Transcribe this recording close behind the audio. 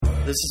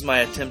This is my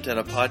attempt at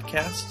a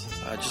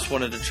podcast. I just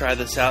wanted to try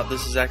this out.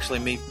 This is actually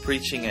me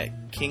preaching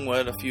at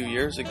Kingwood a few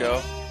years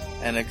ago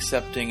and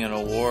accepting an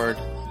award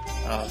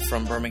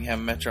from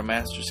Birmingham Metro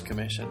Masters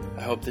Commission.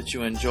 I hope that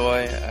you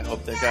enjoy. I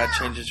hope that God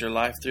changes your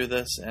life through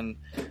this, and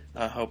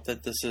I hope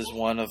that this is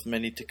one of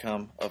many to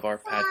come of our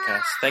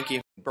podcast. Thank you.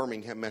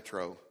 Birmingham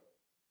Metro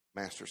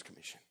Masters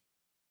Commission.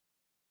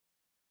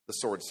 The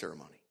sword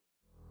ceremony.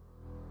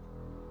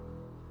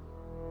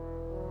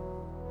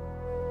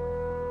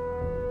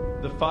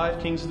 The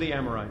 5 kings of the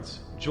Amorites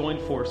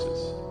joined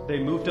forces. They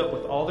moved up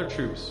with all their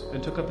troops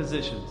and took up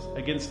positions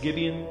against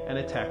Gibeon and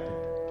attacked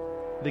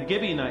it. The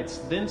Gibeonites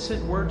then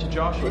sent word to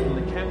Joshua in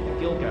the camp at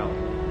Gilgal,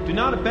 "Do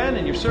not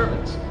abandon your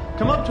servants.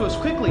 Come up to us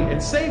quickly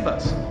and save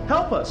us.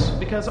 Help us,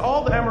 because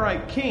all the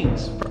Amorite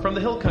kings from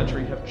the hill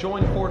country have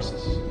joined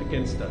forces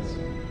against us."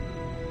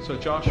 So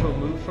Joshua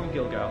moved from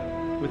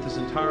Gilgal with his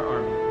entire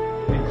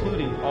army,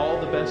 including all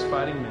the best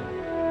fighting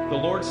men. The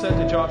Lord said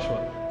to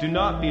Joshua, "Do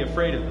not be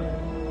afraid of them.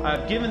 I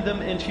have given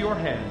them into your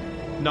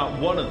hand. Not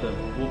one of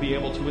them will be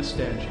able to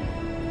withstand you."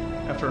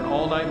 After an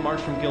all-night march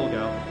from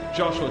Gilgal,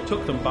 Joshua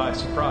took them by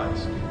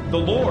surprise. The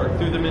Lord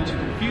threw them into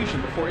confusion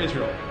before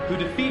Israel, who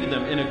defeated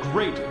them in a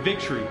great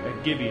victory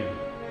at Gibeon.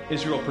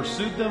 Israel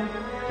pursued them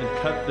and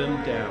cut them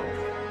down.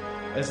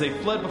 As they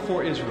fled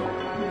before Israel,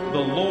 the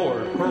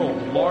Lord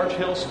hurled large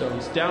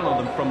hailstones down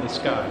on them from the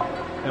sky,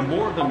 and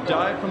more of them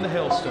died from the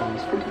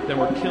hailstones than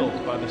were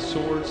killed by the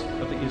swords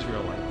of the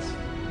Israelites.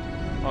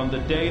 On the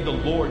day the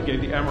Lord gave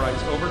the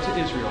Amorites over to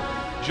Israel,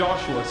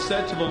 Joshua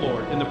said to the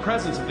Lord in the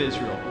presence of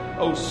Israel,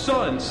 "O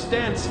sun,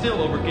 stand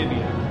still over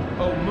Gibeon.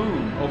 O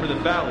moon, over the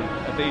valley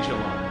of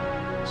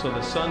Ajalon." So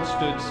the sun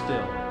stood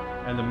still,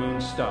 and the moon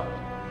stopped.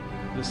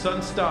 The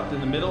sun stopped in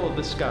the middle of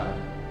the sky,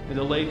 and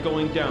delayed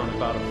going down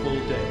about a full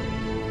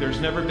day. There's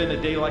never been a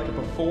day like it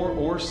before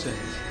or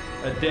since,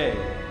 a day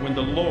when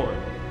the Lord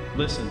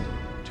listened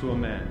to a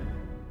man.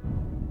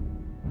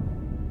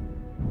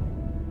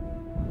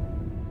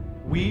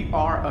 We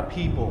are a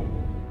people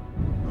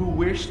who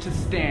wish to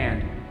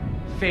stand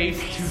face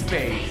to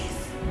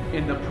face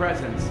in the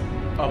presence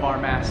of our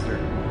Master,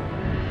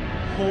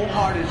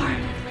 wholeheartedly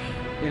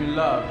in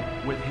love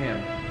with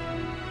Him,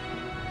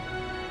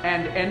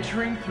 and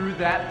entering through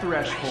that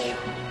threshold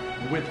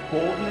with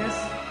boldness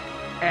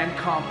and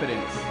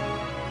confidence,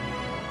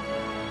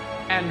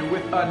 and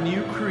with a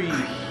new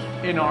creed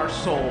in our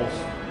souls.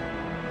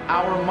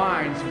 Our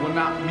minds will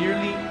not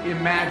merely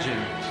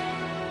imagine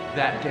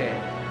that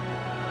day.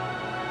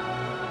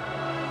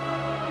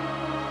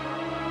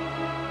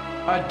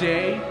 A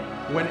day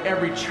when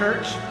every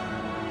church,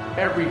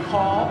 every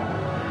hall,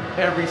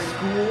 every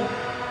school,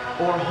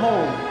 or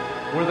home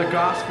where the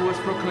gospel is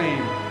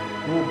proclaimed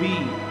will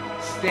be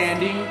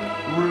standing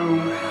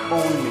room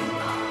only.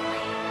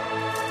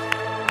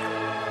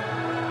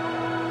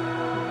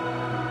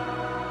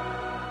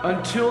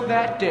 Until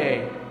that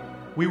day,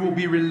 we will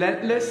be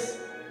relentless,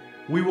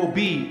 we will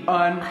be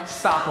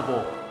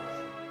unstoppable.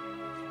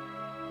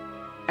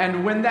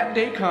 And when that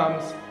day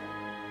comes,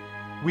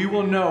 we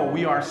will know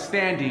we are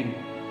standing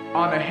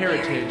on a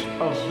heritage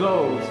of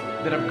those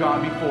that have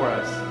gone before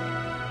us.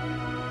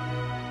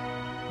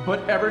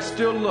 But ever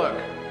still look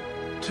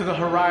to the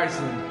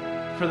horizon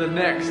for the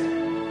next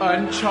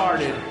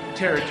uncharted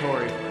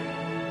territory.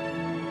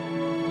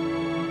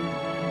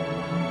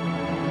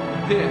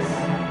 This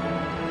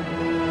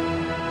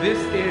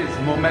is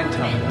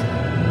momentum.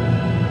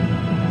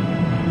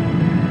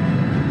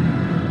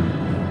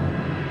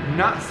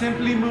 Not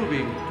simply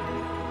moving,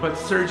 but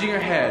surging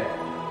ahead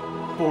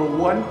for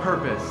one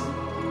purpose,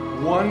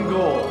 one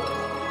goal,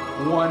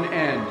 one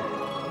end.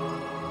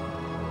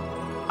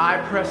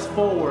 I press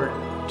forward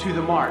to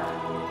the mark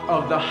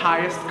of the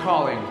highest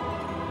calling.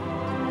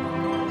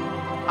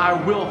 I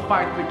will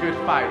fight the good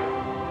fight.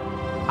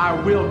 I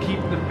will keep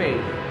the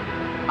faith.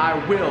 I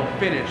will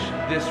finish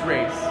this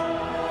race.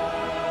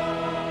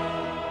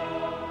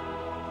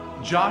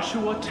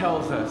 Joshua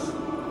tells us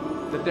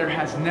that there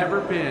has never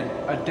been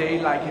a day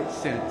like it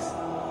since,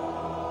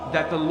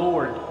 that the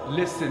Lord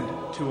listened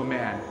to a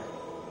man.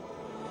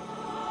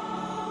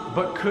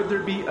 But could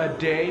there be a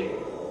day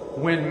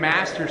when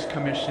Master's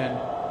Commission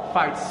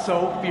fights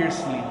so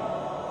fiercely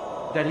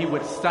that he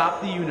would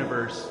stop the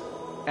universe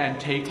and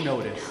take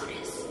notice?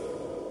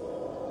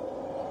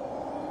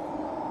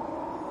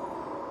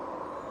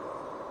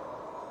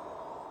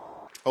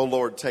 Oh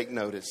Lord, take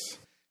notice.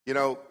 You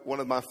know, one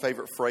of my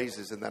favorite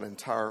phrases in that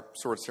entire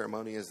sword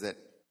ceremony is that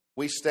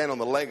we stand on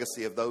the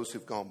legacy of those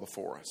who've gone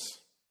before us.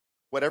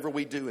 Whatever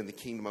we do in the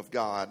kingdom of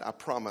God, I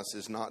promise,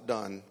 is not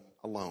done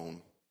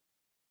alone.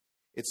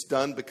 It's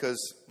done because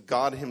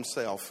God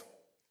Himself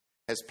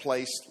has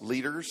placed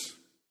leaders,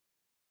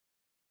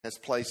 has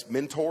placed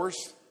mentors,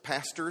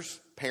 pastors,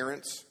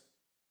 parents,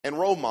 and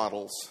role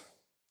models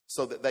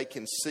so that they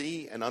can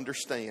see and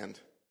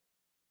understand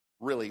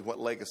really what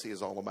legacy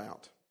is all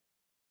about.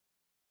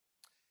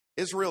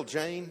 Israel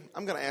Jane,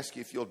 I'm going to ask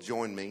you if you'll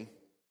join me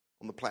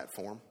on the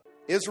platform.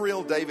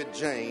 Israel David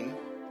Jane,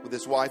 with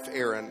his wife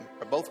Erin,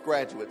 are both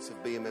graduates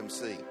of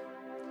BMMC.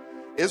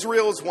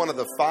 Israel is one of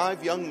the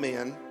 5 young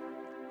men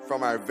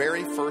from our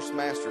very first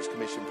Master's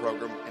Commission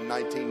program in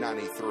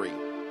 1993.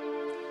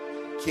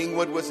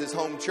 Kingwood was his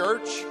home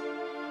church,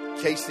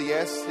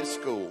 KCS his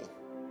school.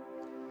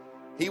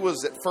 He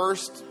was at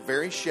first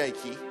very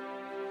shaky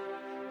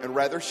and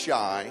rather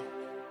shy,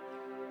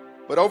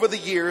 but over the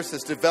years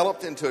has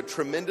developed into a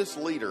tremendous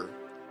leader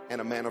and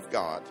a man of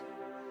God.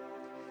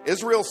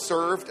 Israel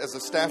served as a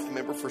staff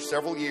member for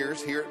several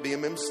years here at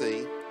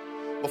BMMC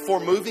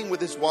before moving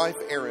with his wife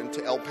Erin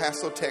to El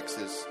Paso,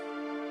 Texas,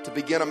 to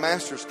begin a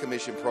Master's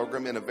Commission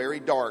program in a very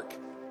dark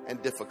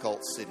and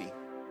difficult city.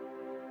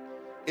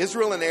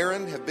 Israel and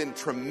Erin have been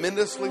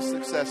tremendously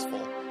successful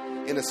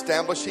in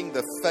establishing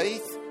the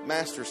Faith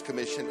Master's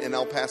Commission in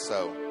El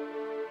Paso,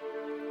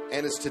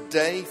 and is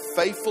today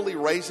faithfully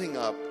raising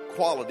up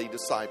quality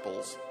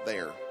disciples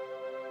there.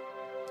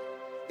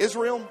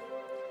 Israel,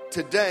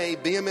 today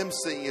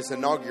BMMC is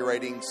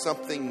inaugurating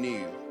something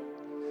new,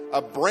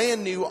 a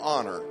brand new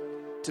honor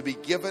to be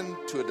given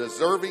to a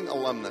deserving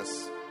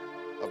alumnus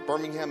of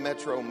Birmingham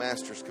Metro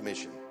Master's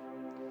Commission.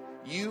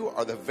 You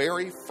are the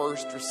very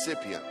first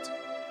recipient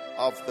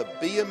of the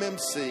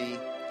BMMC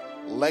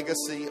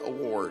Legacy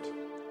Award,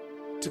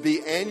 to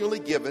be annually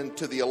given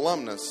to the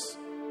alumnus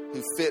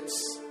who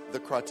fits the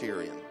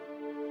criterion.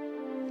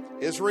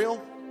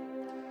 Israel,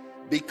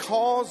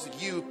 because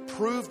you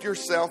proved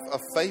yourself a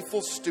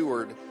faithful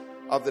steward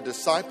of the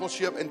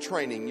discipleship and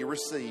training you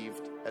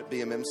received at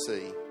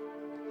BMMC,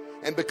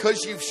 and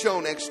because you've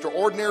shown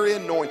extraordinary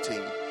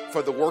anointing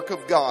for the work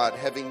of God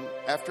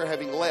after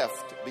having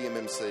left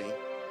BMMC,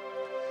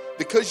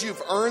 because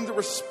you've earned the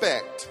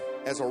respect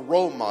as a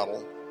role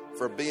model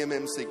for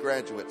BMMC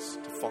graduates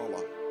to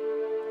follow,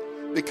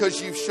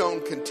 because you've shown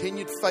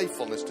continued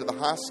faithfulness to the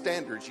high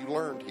standards you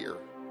learned here,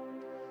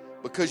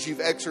 because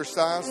you've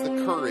exercised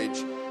the courage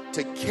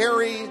to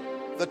carry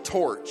the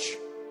torch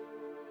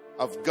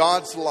of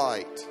God's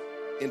light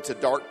into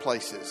dark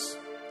places,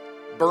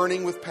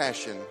 burning with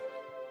passion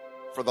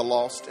for the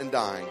lost and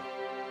dying.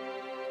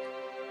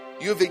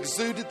 You have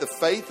exuded the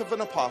faith of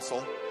an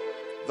apostle,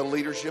 the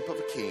leadership of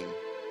a king.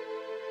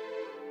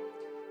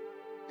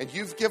 And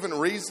you've given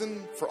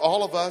reason for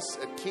all of us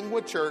at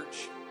Kingwood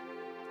Church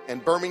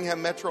and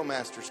Birmingham Metro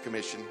Master's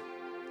Commission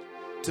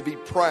to be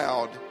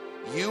proud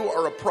you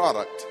are a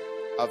product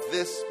of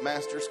this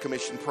Master's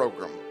Commission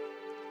program.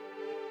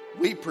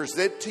 We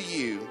present to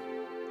you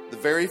the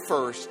very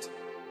first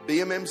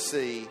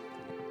BMMC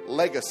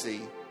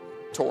Legacy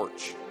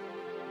Torch.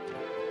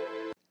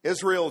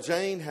 Israel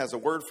Jane has a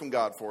word from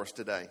God for us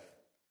today,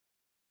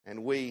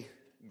 and we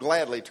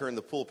gladly turn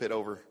the pulpit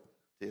over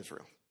to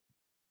Israel.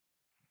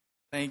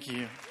 Thank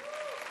you.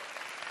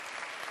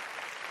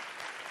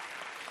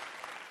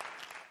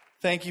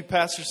 Thank you,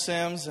 Pastor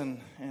Sims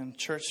and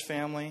church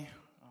family,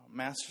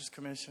 Master's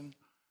Commission.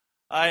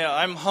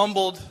 I'm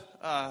humbled.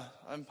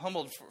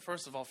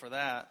 First of all, for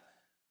that.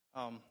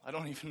 I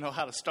don't even know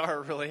how to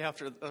start really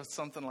after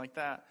something like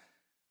that.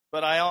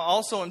 But I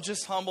also am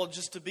just humbled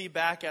just to be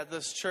back at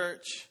this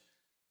church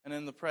and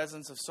in the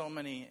presence of so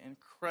many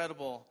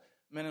incredible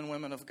men and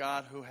women of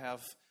God who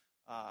have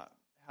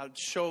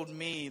showed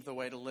me the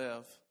way to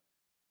live.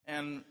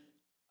 And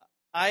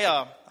I'm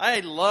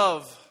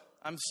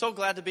so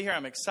glad to be here.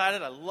 I'm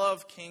excited. I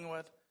love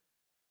Kingwood.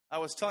 I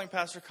was telling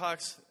Pastor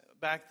Cox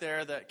back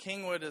there that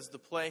Kingwood is the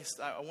place.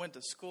 I went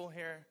to school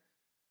here.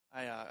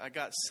 I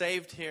got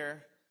saved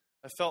here.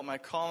 I felt my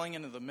calling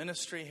into the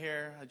ministry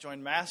here. I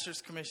joined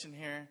Master's Commission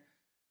here.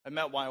 I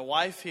met my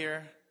wife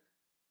here.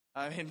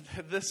 I mean,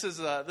 this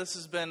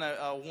has been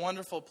a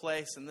wonderful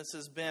place, and this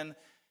has been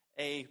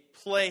a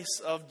place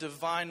of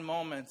divine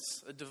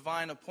moments,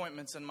 divine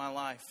appointments in my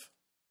life.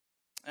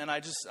 And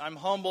I'm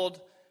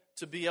humbled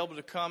to be able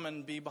to come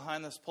and be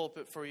behind this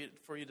pulpit for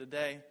you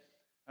today.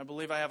 I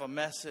believe I have a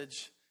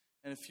message,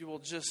 and if you will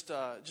just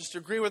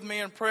agree with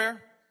me in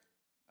prayer,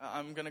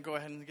 I'm going to go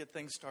ahead and get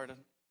things started.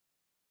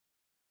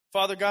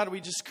 Father God,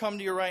 we just come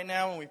to you right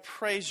now and we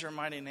praise your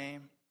mighty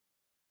name.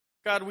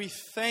 God, we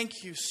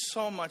thank you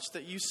so much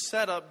that you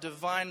set up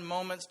divine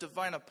moments,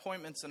 divine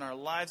appointments in our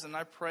lives. And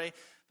I pray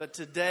that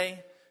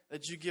today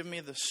that you give me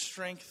the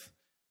strength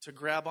to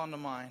grab onto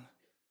mine.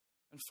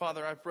 And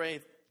Father, I pray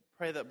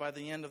that by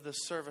the end of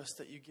this service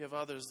that you give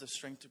others the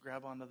strength to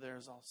grab onto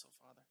theirs also,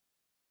 Father.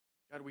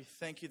 God, we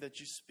thank you that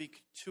you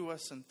speak to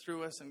us and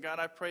through us. And God,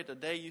 I pray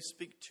today you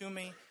speak to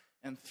me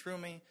and through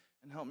me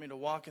and help me to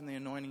walk in the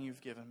anointing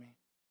you've given me.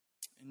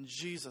 In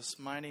Jesus'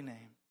 mighty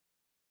name,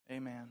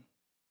 amen.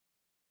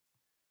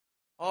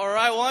 All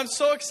right, well, I'm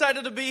so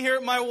excited to be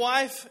here. My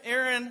wife,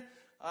 Erin,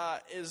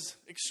 is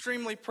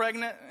extremely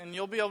pregnant, and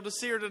you'll be able to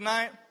see her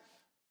tonight.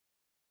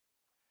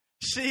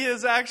 She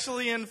is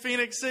actually in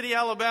Phoenix City,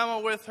 Alabama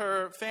with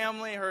her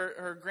family.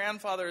 Her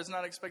grandfather is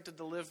not expected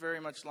to live very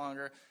much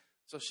longer,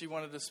 so she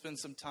wanted to spend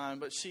some time.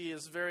 But she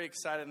is very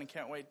excited and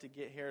can't wait to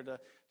get here to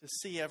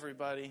see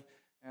everybody.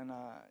 And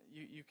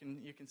you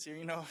can see her.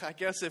 You know, I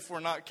guess if we're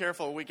not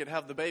careful, we could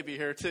have the baby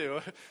here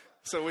too.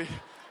 So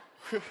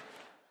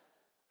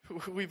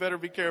we better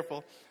be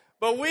careful.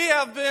 But we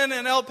have been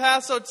in El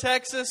Paso,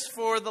 Texas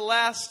for the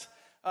last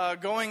I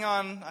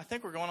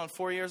think we're going on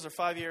 4 years or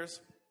 5 years.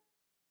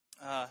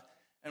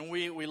 And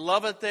we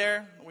love it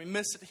there. We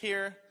miss it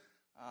here.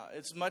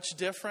 It's much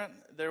different.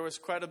 There was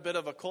quite a bit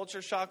of a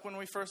culture shock when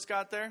we first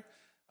got there.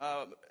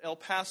 El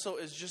Paso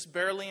is just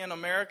barely in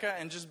America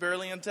and just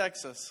barely in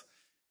Texas.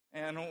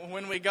 And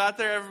when we got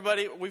there,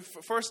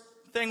 first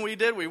thing we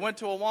did, we went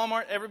to a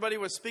Walmart. Everybody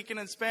was speaking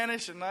in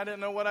Spanish, and I didn't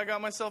know what I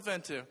got myself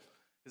into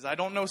because I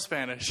don't know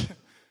Spanish.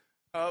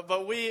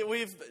 But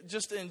we've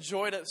just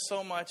enjoyed it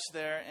so much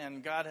there,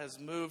 and God has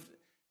moved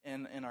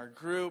in our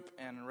group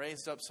and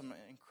raised up some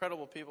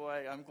incredible people.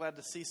 I'm glad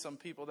to see some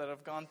people that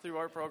have gone through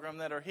our program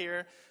that are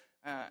here,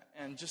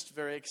 and just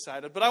very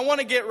excited. But I want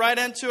to get right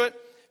into it.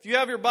 If you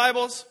have your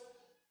Bibles,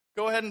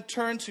 go ahead and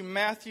turn to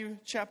Matthew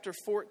chapter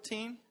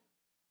 14.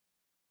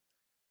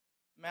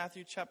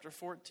 Matthew chapter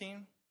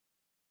 14.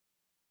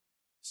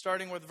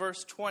 Starting with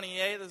verse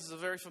 28. This is a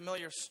very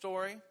familiar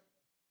story.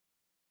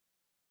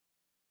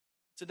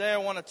 Today I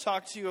want to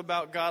talk to you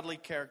about godly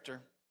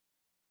character.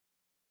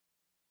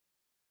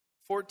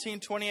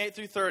 14:28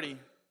 through 30.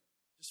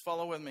 Just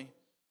follow with me.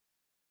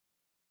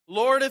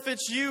 Lord, if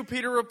it's you,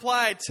 Peter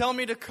replied, tell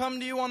me to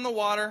come to you on the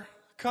water.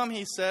 Come,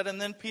 he said,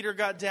 and then Peter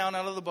got down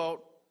out of the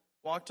boat,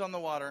 walked on the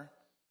water,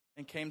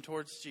 and came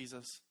towards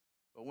Jesus.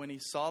 But when he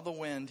saw the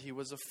wind, he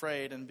was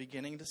afraid, and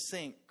beginning to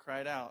sink,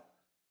 cried out,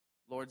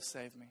 Lord,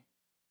 save me.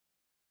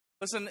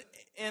 Listen,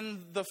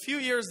 in the few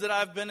years that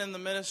I've been in the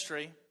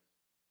ministry,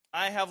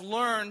 I have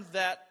learned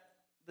that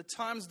the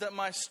times that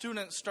my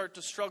students start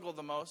to struggle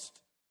the most,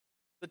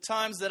 the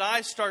times that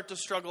I start to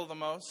struggle the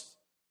most,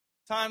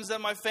 times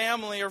that my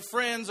family or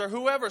friends or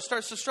whoever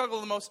starts to struggle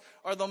the most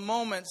are the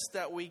moments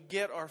that we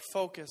get our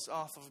focus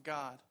off of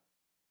God.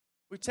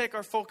 We take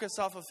our focus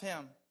off of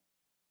Him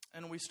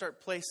and we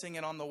start placing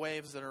it on the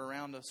waves that are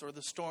around us or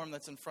the storm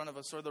that's in front of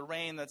us or the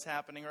rain that's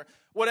happening or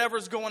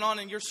whatever's going on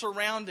in your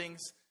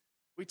surroundings.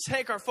 We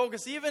take our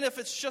focus, even if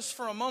it's just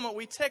for a moment,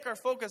 we take our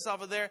focus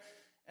off of there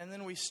and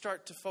then we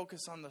start to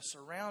focus on the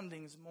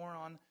surroundings more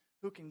on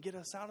who can get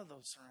us out of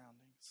those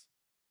surroundings.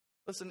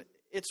 Listen,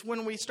 it's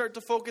when we start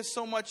to focus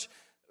so much,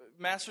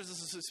 Masters,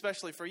 this is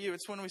especially for you,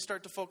 it's when we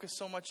start to focus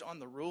so much on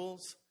the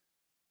rules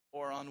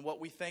or on what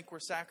we think we're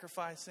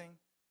sacrificing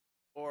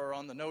or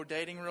on the no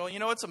dating rule. You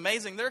know, it's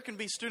amazing. There can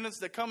be students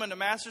that come into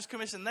Master's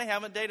Commission, they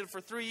haven't dated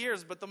for 3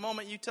 years, but the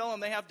moment you tell them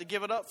they have to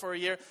give it up for a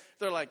year,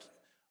 they're like,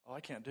 oh, I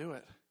can't do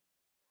it.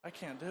 I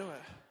can't do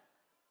it.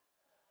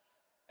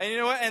 And you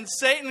know what? And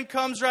Satan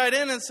comes right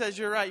in and says,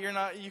 you're right,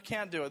 you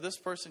can't do it. This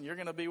person, you're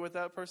going to be with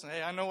that person.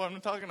 Hey, I know what I'm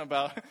talking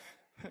about.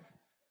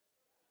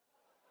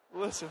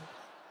 Listen.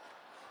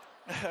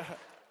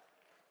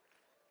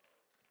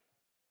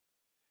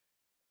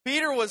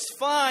 Peter was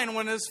fine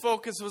when his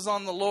focus was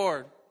on the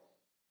Lord.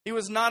 He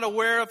was not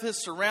aware of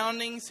his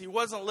surroundings. He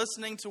wasn't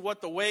listening to what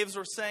the waves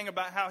were saying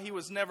about how he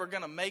was never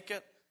going to make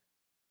it.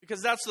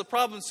 Because that's the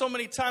problem. So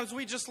many times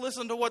we just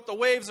listen to what the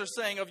waves are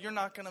saying of you're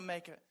not going to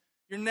make it.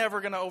 You're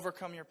never going to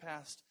overcome your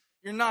past.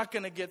 You're not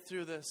going to get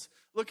through this.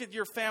 Look at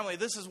your family.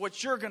 This is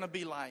what you're going to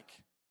be like.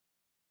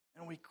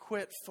 And we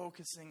quit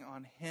focusing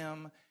on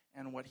Him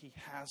and what He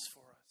has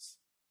for us.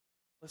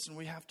 Listen,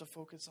 we have to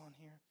focus on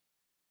here.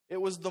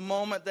 It was the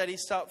moment that he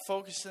stopped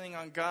focusing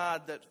on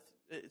God that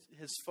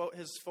his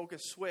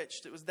focus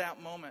switched. It was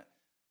that moment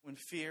when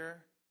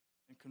fear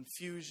and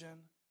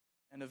confusion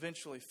and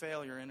eventually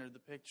failure entered the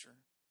picture.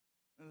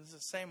 And it's the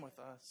same with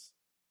us.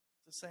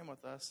 It's the same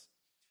with us.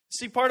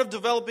 See, part of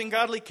developing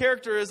godly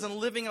character is in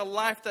living a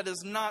life that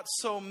is not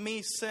so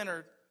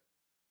me-centered.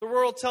 The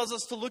world tells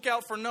us to look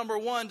out for number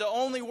one, to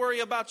only worry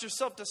about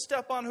yourself, to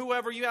step on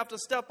whoever you have to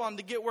step on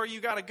to get where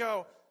you got to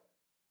go.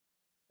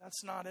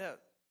 That's not it.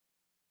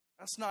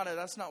 That's not it.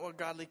 That's not what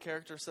godly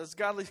character says.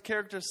 Godly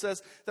character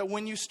says that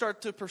when you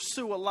start to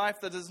pursue a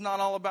life that is not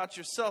all about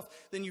yourself,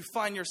 then you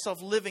find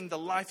yourself living the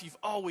life you've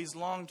always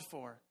longed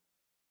for.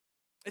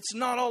 It's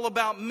not all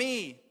about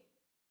me.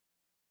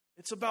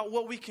 It's about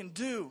what we can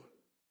do.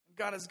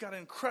 God has got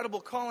incredible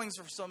callings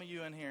for some of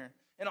you in here,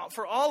 and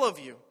for all of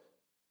you.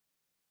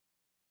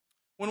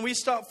 When we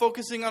stop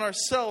focusing on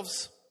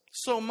ourselves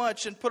so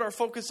much and put our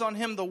focus on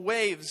Him, the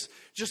waves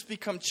just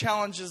become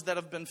challenges that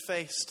have been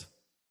faced.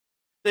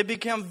 They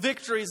become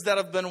victories that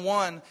have been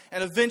won.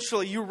 And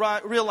eventually you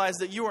realize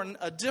that you are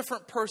a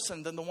different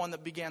person than the one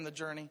that began the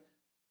journey.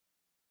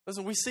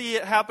 Listen, we see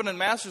it happen in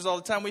Masters all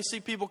the time. We see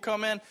people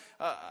come in.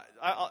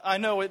 I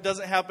know it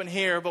doesn't happen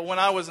here, but when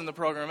I was in the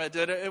program, it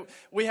did.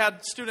 We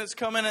had students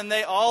come in and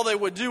all they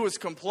would do was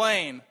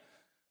complain.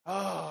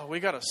 Oh, we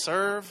got to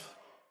serve.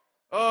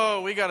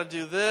 Oh, we got to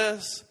do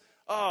this.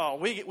 Oh,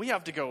 we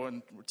have to go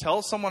and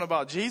tell someone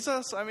about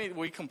Jesus. I mean,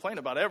 we complain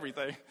about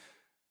everything.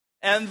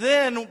 And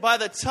then by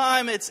the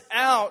time it's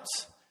out,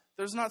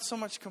 there's not so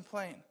much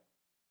complaint.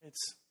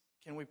 It's,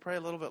 can we pray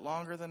a little bit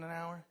longer than an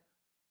hour?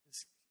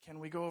 Can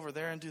we go over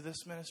there and do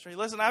this ministry?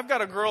 Listen, I've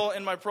got a girl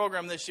in my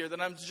program this year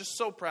that I'm just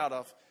so proud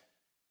of.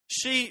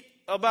 She,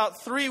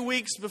 about 3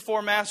 weeks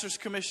before Master's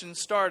Commission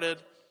started,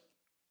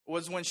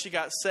 was when she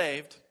got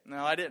saved.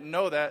 Now, I didn't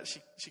know that.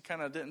 She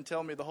kind of didn't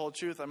tell me the whole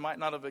truth. I might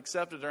not have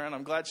accepted her, and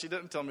I'm glad she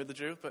didn't tell me the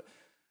truth. But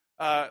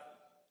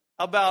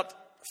about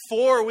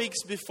 4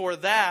 weeks before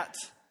that,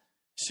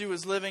 She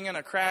was living in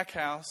a crack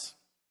house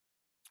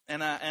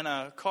and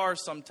a car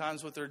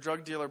sometimes with her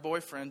drug dealer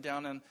boyfriend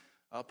down in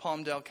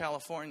Palmdale,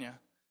 California.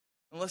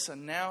 And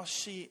listen, now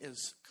she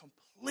is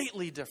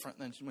completely different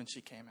than when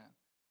she came in.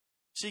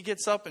 She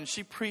gets up and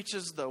she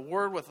preaches the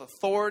word with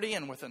authority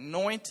and with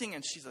anointing,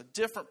 and she's a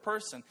different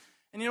person.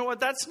 And you know what?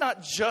 That's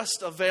not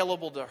just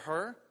available to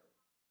her.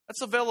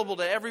 That's available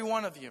to every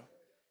one of you.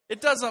 It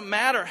doesn't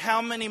matter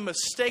how many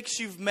mistakes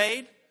you've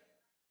made.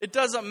 It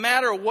doesn't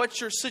matter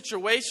what your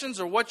situations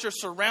or what your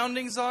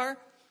surroundings are.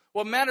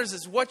 What matters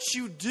is what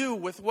you do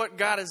with what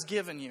God has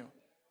given you.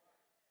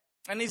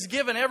 And He's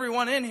given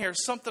everyone in here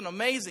something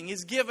amazing.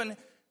 He's given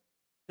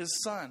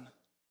His Son.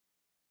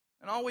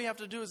 And all we have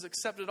to do is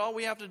accept it. All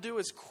we have to do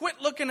is quit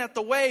looking at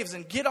the waves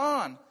and get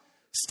on.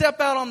 Step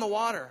out on the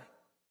water.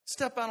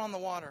 Step out on the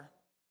water.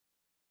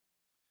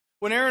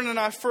 When Aaron and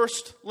I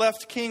first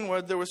left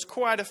Kingwood, there was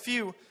quite a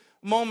few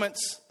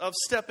moments of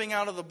stepping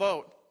out of the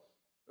boat.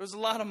 There was a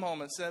lot of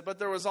moments, but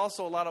there was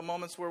also a lot of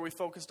moments where we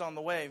focused on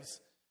the waves.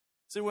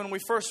 See, when we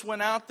first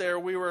went out there,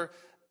 we were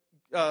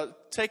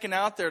taken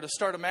out there to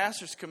start a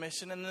master's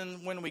commission. And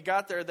then when we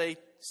got there, they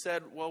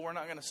said, well, we're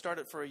not going to start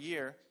it for a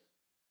year.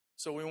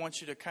 So we want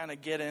you to kind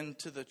of get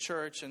into the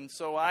church. And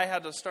so I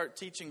had to start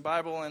teaching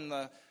Bible in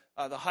the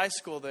high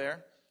school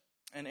there.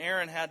 And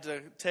Aaron had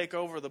to take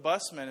over the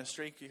bus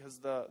ministry because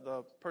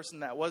the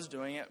person that was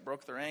doing it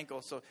broke their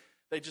ankle. So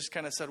they just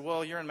kind of said,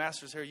 well, you're in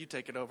master's here, you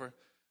take it over.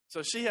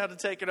 So she had to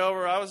take it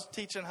over. I was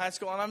teaching high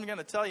school, and I'm going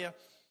to tell you,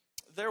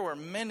 there were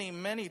many,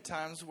 many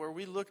times where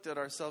we looked at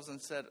ourselves and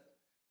said,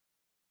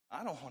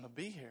 I don't want to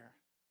be here.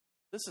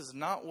 This is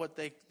not what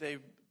they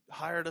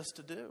hired us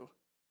to do.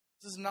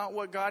 This is not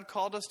what God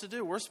called us to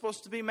do. We're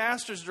supposed to be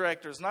master's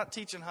directors, not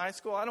teaching high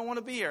school. I don't want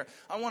to be here.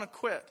 I want to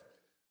quit.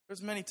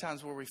 There's many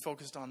times where we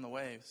focused on the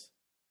waves.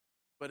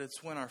 But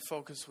it's when our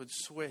focus would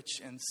switch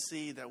and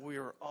see that we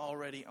were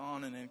already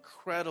on an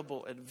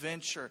incredible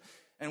adventure.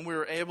 And we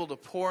were able to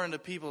pour into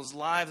people's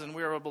lives. And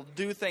we were able to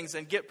do things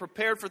and get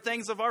prepared for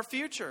things of our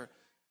future.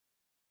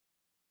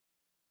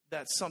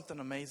 That something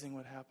amazing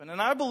would happen.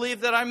 And I believe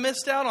that I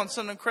missed out on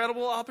some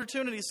incredible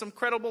opportunities, some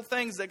incredible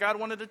things that God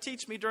wanted to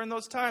teach me during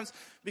those times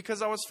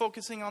because I was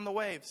focusing on the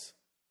waves.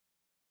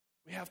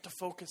 We have to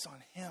focus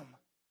on Him.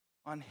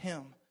 On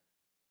Him.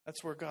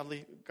 That's where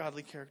godly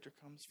character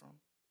comes from.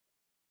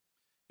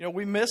 You know,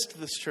 we missed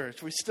this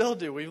church. We still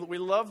do. We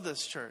love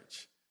this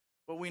church.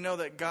 But we know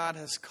that God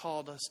has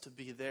called us to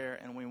be there,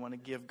 and we want to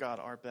give God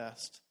our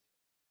best.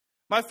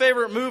 My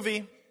favorite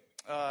movie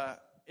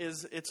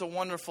is It's a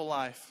Wonderful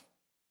Life.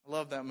 I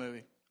love that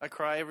movie. I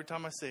cry every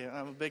time I see it.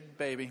 I'm a big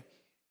baby.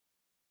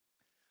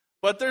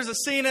 But there's a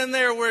scene in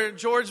there where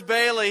George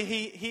Bailey,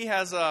 he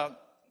has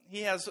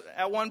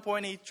at one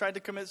point he tried to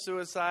commit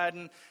suicide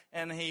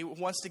and he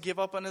wants to give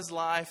up on his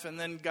life, and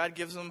then God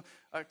gives him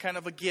a kind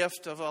of a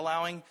gift of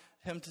allowing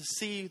him to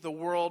see the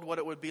world, what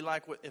it would be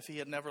like if he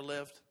had never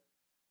lived.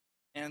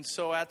 And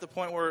so at the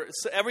point where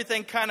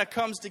everything kind of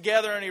comes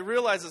together and he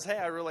realizes, hey,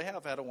 I really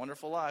have had a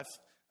wonderful life.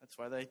 That's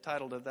why they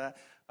titled it that.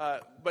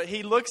 But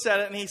he looks at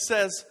it and he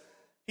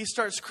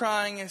starts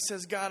crying and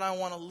says, God, I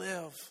want to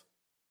live.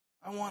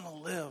 I want to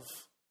live.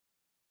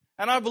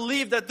 And I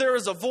believe that there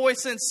is a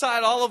voice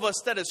inside all of us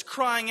that is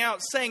crying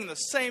out, saying the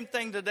same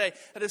thing today.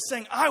 That is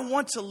saying, I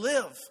want to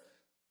live.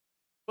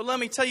 But let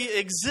me tell you,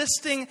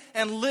 existing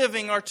and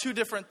living are two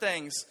different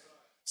things.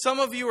 Some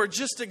of you are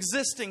just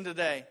existing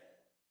today.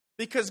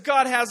 Because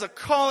God has a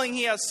calling,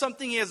 He has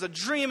something, He has a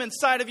dream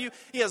inside of you,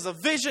 He has a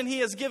vision He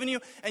has given you,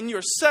 and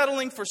you're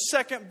settling for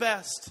second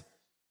best.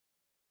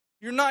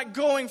 You're not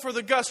going for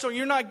the gusto,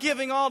 you're not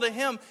giving all to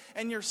Him,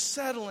 and you're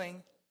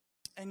settling,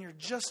 and you're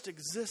just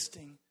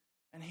existing.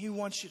 And He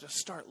wants you to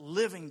start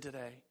living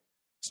today.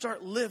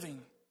 Start living.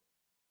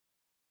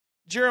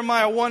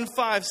 Jeremiah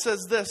 1:5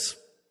 says this,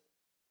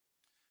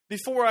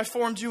 before I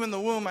formed you in the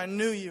womb, I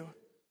knew you.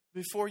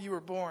 Before you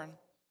were born,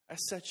 I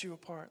set you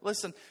apart.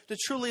 Listen, to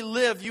truly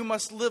live, you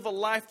must live a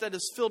life that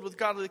is filled with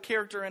godly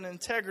character and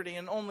integrity,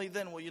 and only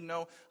then will you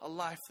know a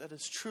life that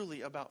is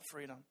truly about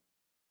freedom.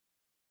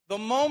 The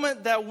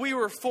moment that we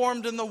were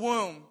formed in the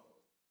womb,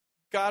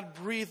 God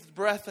breathed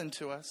breath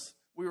into us.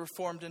 We were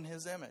formed in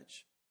His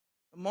image.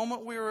 The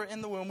moment we were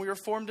in the womb, we were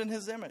formed in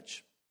His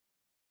image.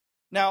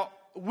 Now,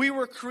 we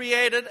were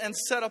created and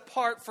set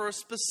apart for a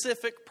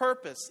specific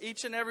purpose.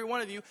 Each and every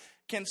one of you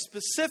can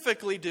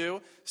specifically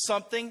do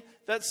something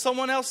that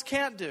someone else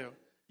can't do.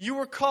 You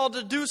were called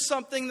to do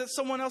something that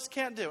someone else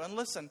can't do. And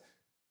listen,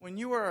 when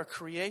you are a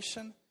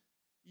creation,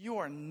 you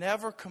are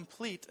never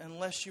complete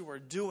unless you are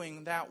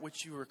doing that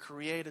which you were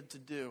created to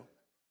do.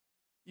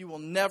 You will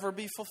never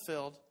be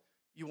fulfilled.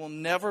 You will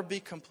never be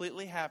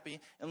completely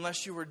happy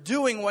unless you are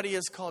doing what He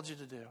has called you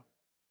to do.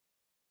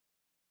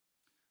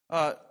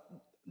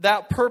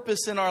 That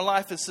purpose in our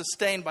life is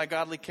sustained by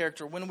godly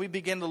character. When we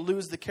begin to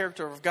lose the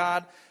character of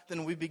God,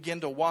 then we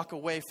begin to walk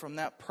away from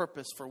that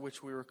purpose for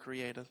which we were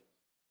created.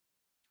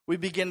 We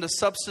begin to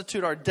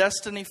substitute our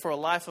destiny for a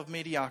life of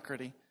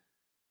mediocrity.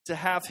 To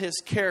have His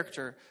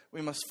character,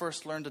 we must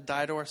first learn to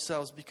die to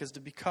ourselves, because to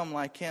become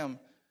like Him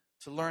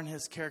to learn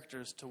his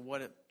characters, to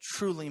what it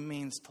truly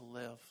means to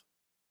live.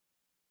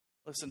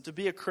 Listen, to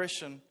be a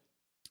Christian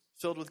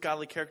filled with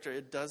godly character,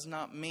 it does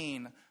not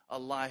mean a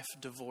life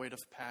devoid of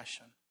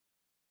passion.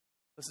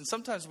 Listen,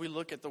 sometimes we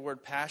look at the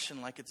word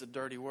passion like it's a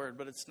dirty word,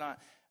 but it's not.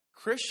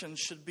 Christians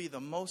should be the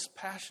most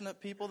passionate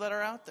people that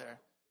are out there.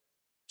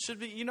 Should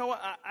be, you know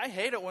what, I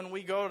hate it when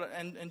we go to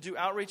and do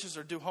outreaches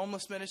or do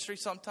homeless ministry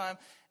sometime,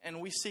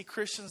 and we see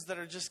Christians that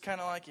are just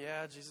kind of like,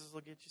 yeah, Jesus will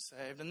get you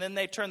saved. And then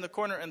they turn the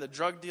corner and the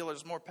drug dealer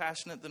is more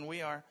passionate than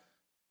we are.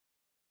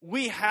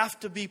 We have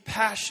to be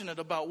passionate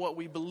about what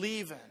we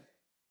believe in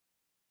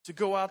to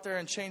go out there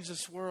and change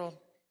this world.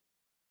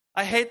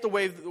 I hate the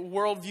way the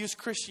world views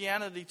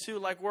Christianity too,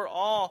 like we're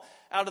all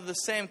out of the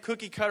same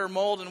cookie cutter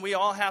mold and we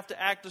all have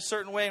to act a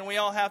certain way and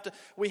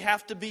we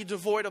have to be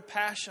devoid of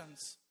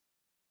passions.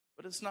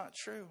 But it's not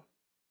true.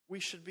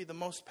 We should be the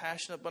most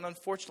passionate, but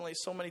unfortunately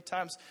so many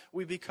times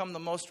we become the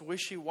most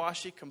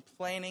wishy-washy,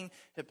 complaining,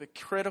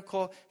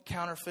 hypocritical,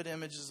 counterfeit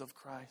images of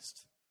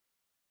Christ.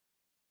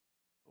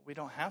 But we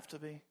don't have to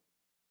be.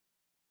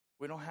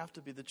 We don't have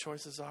to be. The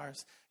choice is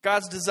ours.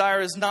 God's desire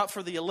is not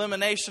for the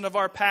elimination of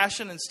our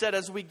passion. Instead,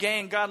 as we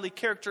gain godly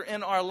character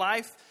in our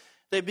life,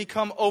 they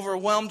become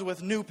overwhelmed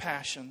with new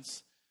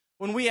passions.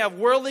 When we have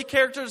worldly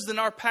characters, then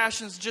our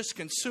passions just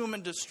consume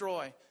and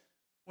destroy.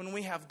 When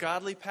we have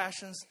godly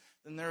passions,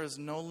 then there is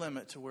no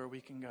limit to where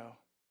we can go.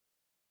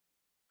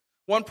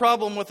 One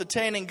problem with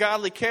attaining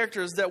godly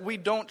character is that we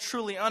don't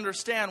truly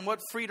understand what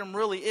freedom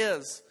really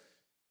is.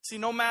 See,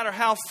 no matter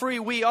how free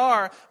we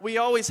are, we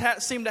always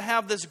seem to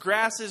have this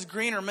grass is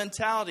greener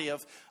mentality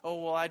of,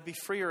 oh, well, I'd be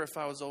freer if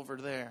I was over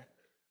there.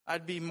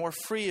 I'd be more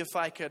free if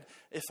I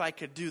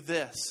could do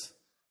this,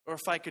 or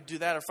if I could do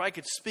that, or if I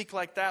could speak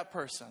like that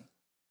person.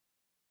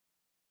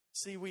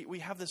 See, we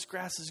have this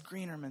grass is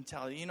greener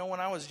mentality. You know, when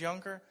I was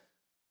younger,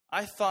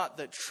 I thought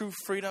that true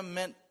freedom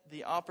meant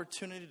the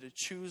opportunity to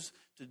choose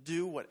to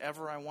do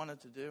whatever I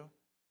wanted to do.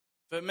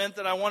 If it meant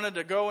that I wanted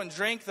to go and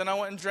drink, then I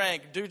went and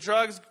drank. Do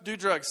drugs,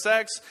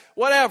 sex,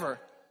 whatever.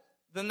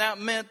 Then that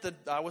meant that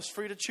I was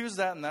free to choose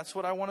that, and that's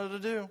what I wanted to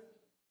do.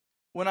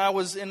 When I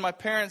was in my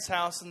parents'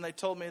 house and they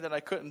told me that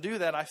I couldn't do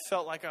that, I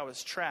felt like I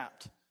was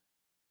trapped.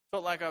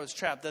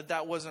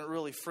 That wasn't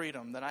really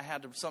freedom, that I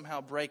had to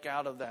somehow break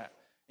out of that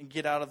and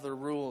get out of the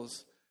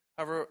rules.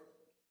 However,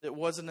 it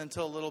wasn't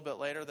until a little bit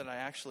later that I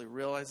actually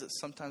realized that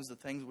sometimes the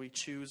things we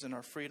choose in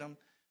our freedom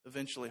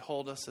eventually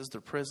hold us as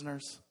their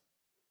prisoners.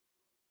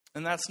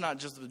 And that's not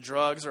just with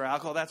drugs or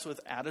alcohol. That's with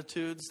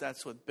attitudes.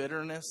 That's with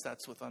bitterness.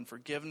 That's with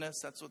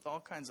unforgiveness. That's with all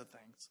kinds of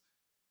things.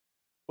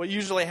 What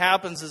usually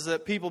happens is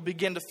that people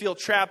begin to feel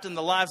trapped in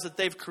the lives that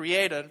they've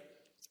created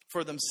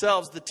for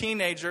themselves. The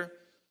teenager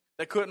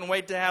that couldn't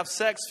wait to have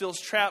sex feels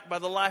trapped by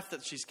the life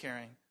that she's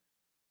carrying.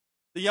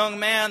 The young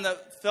man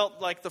that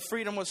felt like the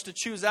freedom was to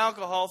choose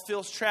alcohol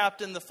feels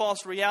trapped in the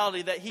false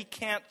reality that he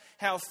can't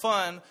have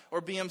fun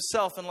or be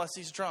himself unless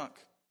he's drunk.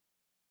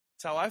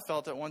 That's how I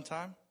felt at one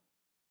time.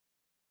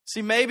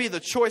 See, maybe the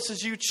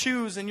choices you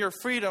choose in your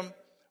freedom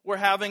were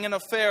having an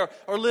affair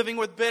or living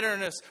with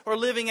bitterness or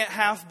living at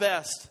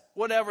half-best.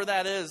 Whatever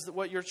that is,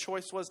 what your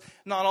choice was,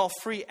 not all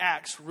free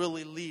acts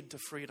really lead to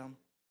freedom.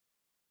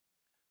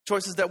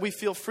 Choices that we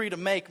feel free to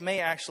make may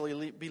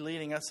actually be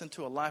leading us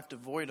into a life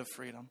devoid of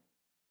freedom.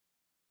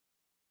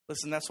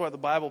 Listen, that's why the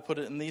Bible put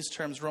it in these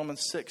terms,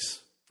 Romans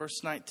 6,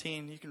 verse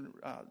 19. You can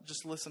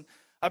just listen.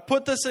 I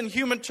put this in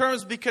human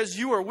terms because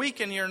you are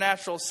weak in your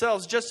natural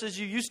selves, just as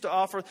you used to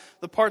offer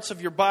the parts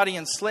of your body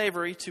in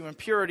slavery to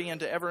impurity and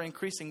to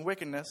ever-increasing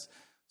wickedness,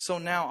 so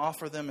now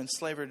offer them in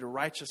slavery to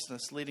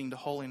righteousness, leading to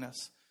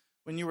holiness.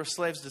 When you were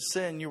slaves to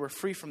sin, you were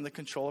free from the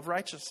control of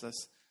righteousness.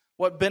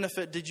 What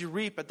benefit did you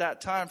reap at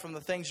that time from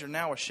the things you're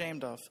now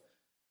ashamed of?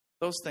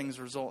 Those things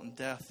result in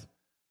death.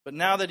 But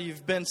now that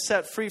you've been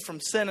set free from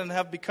sin and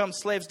have become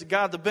slaves to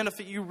God, the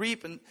benefit you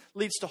reap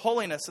leads to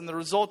holiness, and the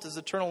result is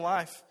eternal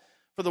life.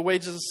 For the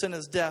wages of sin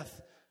is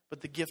death,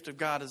 but the gift of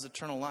God is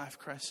eternal life,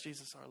 Christ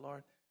Jesus our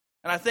Lord.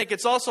 And I think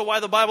it's also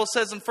why the Bible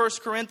says in 1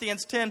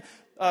 Corinthians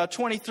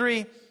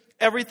 10:23,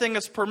 everything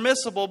is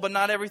permissible, but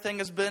not everything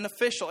is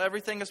beneficial.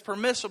 Everything is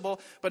permissible,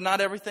 but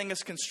not everything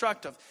is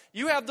constructive.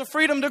 You have the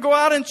freedom to go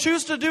out and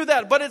choose to do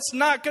that, but it's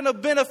not going to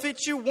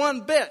benefit you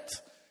one bit.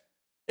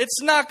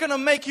 It's not going to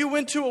make you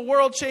into a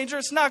world changer.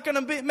 It's not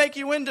going to make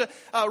you into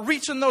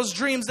reaching those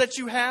dreams that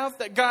you have,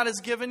 that God has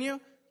given you.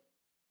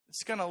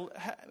 It's going to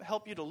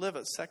help you to live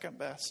at second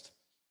best.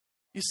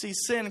 You see,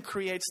 sin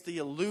creates the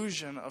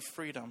illusion of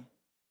freedom.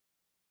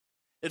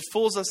 It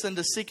fools us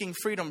into seeking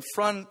freedom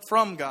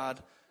from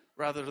God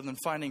rather than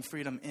finding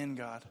freedom in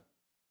God.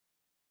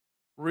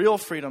 Real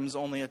freedom is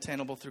only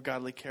attainable through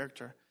godly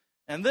character.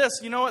 And this,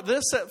 you know what,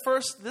 this at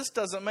first, this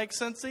doesn't make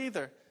sense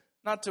either.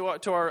 Not to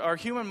our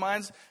human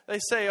minds. They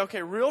say,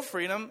 okay, real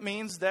freedom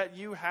means that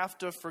you have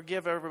to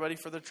forgive everybody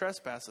for their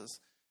trespasses.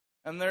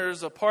 And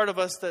there's a part of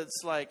us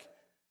that's like,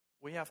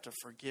 we have to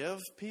forgive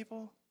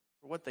people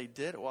for what they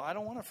did? Well, I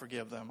don't want to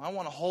forgive them. I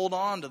want to hold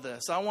on to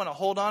this. I want to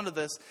hold on to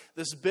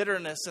this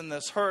bitterness and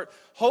this hurt,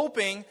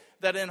 hoping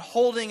that in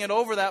holding it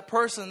over that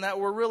person that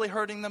we're really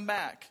hurting them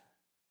back.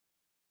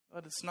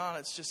 But it's not.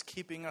 It's just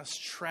keeping us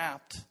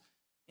trapped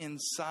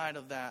inside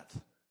of that.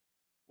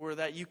 Where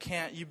that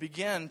you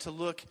begin to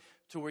look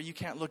to where you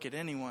can't look at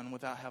anyone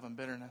without having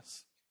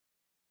bitterness.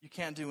 You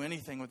can't do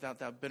anything without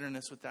that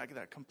bitterness, without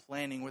that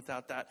complaining,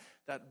 without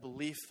that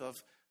belief of,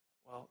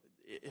 well,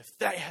 if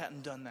they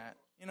hadn't done that.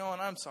 You know,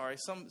 and I'm sorry.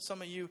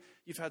 Some of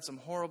you've had some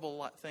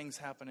horrible things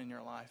happen in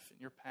your life, in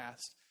your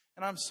past.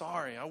 And I'm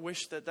sorry. I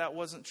wish that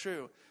wasn't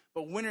true.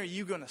 But when are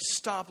you going to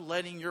stop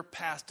letting your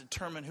past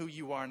determine who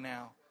you are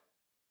now?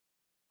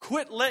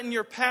 Quit letting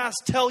your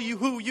past tell you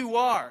who you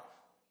are.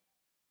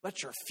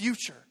 Let your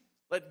future,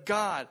 let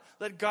God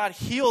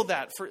heal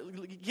that.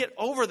 Get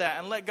over that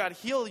and let God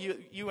heal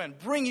you and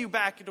bring you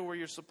back into where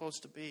you're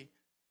supposed to be.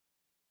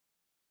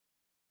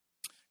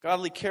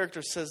 Godly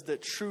character says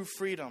that true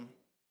freedom,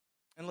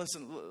 and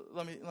listen,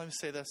 let me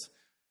say this.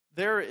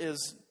 There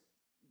is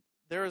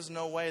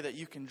no way that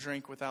you can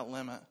drink without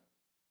limit.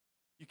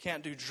 You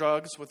can't do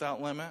drugs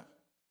without limit.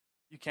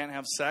 You can't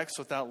have sex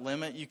without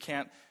limit. You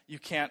can't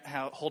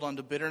hold on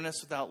to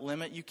bitterness without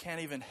limit. You can't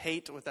even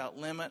hate without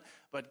limit.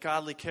 But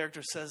godly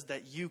character says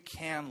that you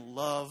can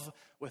love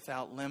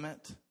without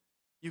limit.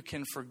 You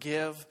can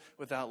forgive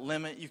without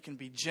limit. You can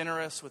be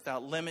generous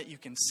without limit. You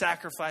can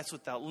sacrifice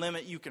without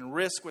limit. You can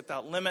risk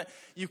without limit.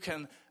 You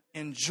can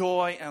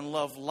enjoy and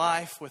love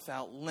life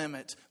without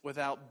limit,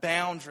 without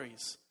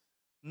boundaries.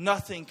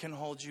 Nothing can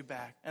hold you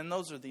back. And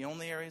those are the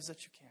only areas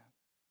that you can.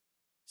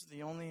 Those are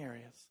the only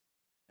areas.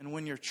 And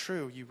when you're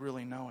true, you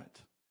really know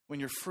it. When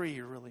you're free,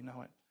 you really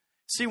know it.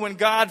 See, when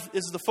God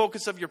is the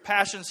focus of your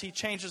passions, He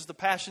changes the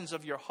passions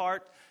of your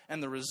heart.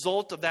 And the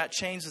result of that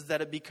change is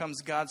that it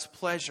becomes God's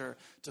pleasure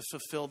to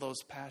fulfill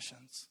those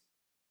passions.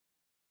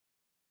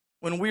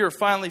 When we are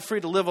finally free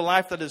to live a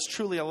life that is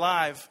truly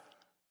alive,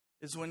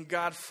 is when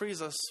God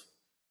frees us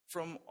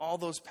from all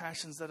those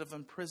passions that have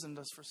imprisoned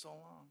us for so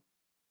long.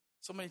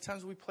 So many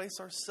times we place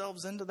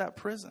ourselves into that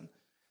prison.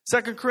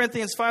 2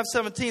 Corinthians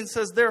 5:17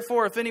 says,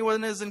 therefore, if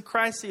anyone is in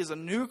Christ, he is a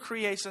new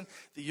creation.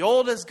 The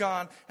old is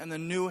gone and the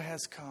new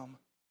has come.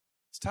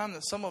 It's time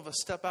that some of us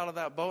step out of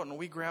that boat and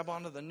we grab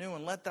onto the new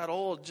and let that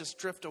old just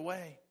drift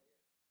away.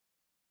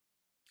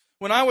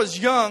 When I was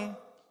young,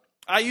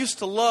 I used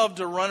to love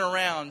to run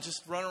around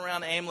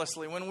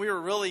aimlessly. When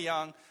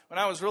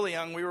I was really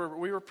young, we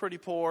were pretty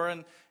poor,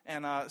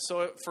 and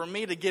so for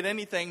me to get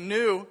anything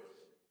new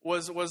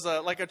was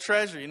like a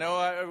treasure. You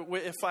know,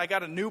 if I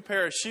got a new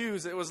pair of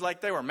shoes, it was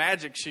like they were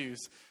magic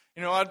shoes.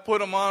 You know, I'd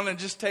put them on and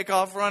just take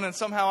off running.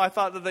 Somehow I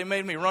thought that they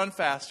made me run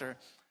faster.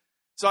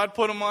 So I'd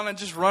put them on and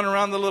just run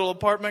around the little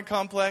apartment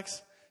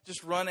complex,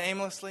 just run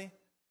aimlessly.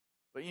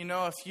 But you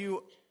know, if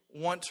you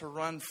want to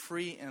run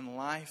free in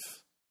life,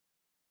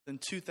 then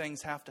two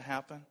things have to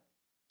happen.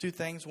 Two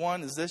things.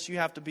 One is this: you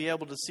have to be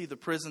able to see the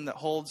prison that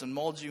holds and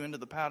molds you into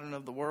the pattern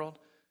of the world.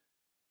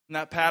 And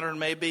that pattern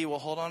may be, well,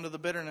 hold on to the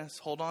bitterness,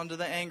 hold on to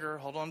the anger,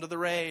 hold on to the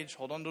rage,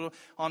 hold on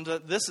to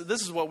this.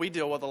 This is what we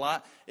deal with a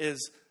lot,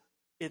 is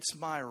it's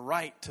my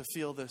right to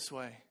feel this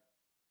way.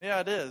 Yeah,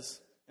 it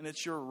is. And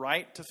it's your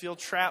right to feel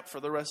trapped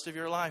for the rest of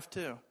your life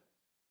too.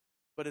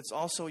 But it's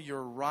also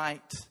your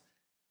right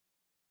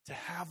to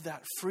have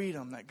that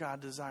freedom that God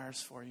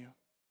desires for you.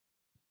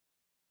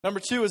 Number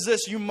two is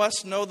this: you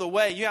must know the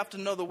way. You have to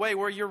know the way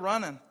where you're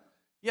running.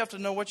 You have to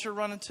know what you're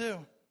running to.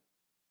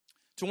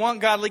 To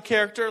want godly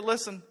character,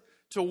 listen.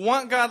 To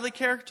want godly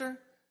character,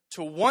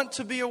 to want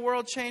to be a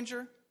world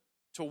changer,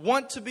 to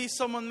want to be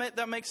someone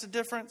that makes a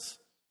difference,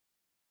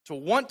 to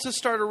want to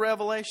start a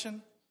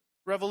revolution,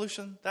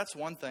 that's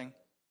one thing.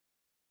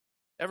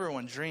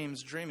 Everyone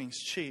dreams. Dreaming's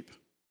cheap.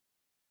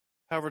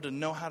 However, to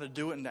know how to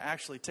do it and to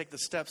actually take the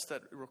steps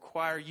that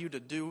require you to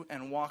do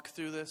and walk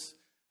through this,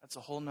 that's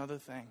a whole nother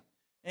thing.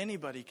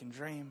 Anybody can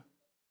dream.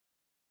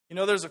 You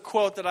know, there's a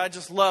quote that I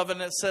just love,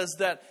 and it says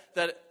that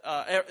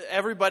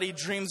everybody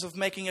dreams of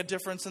making a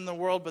difference in the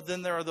world, but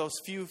then there are those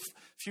few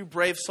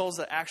brave souls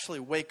that actually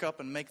wake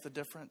up and make the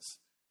difference.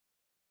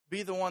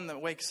 Be the one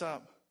that wakes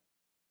up.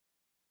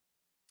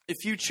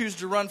 If you choose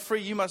to run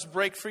free, you must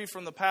break free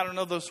from the pattern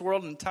of this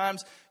world. And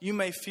times you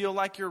may feel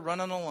like you're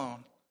running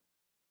alone,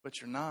 but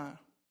you're not.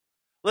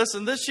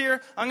 Listen, this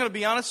year, I'm going to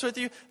be honest with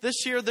you.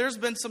 This year, there's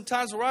been some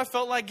times where I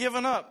felt like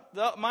giving up.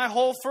 My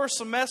whole first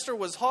semester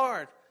was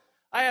hard.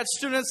 I had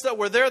students that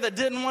were there that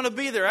didn't want to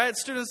be there. I had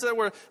students that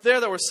were there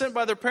that were sent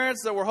by their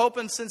parents that were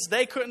hoping, since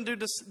they couldn't do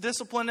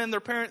discipline in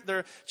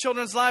their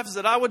children's lives,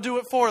 that I would do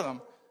it for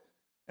them.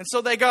 And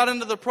so they got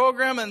into the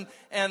program,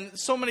 and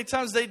so many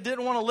times they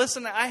didn't want to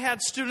listen. I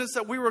had students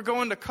that we were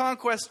going to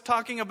Conquest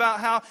talking about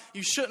how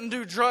you shouldn't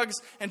do drugs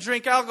and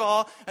drink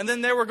alcohol, and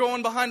then they were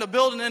going behind a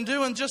building and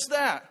doing just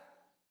that.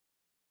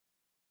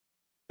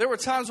 There were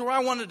times where I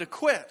wanted to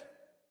quit.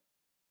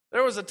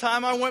 There was a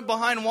time I went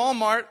behind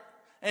Walmart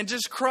and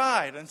just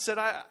cried and said,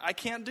 I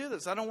can't do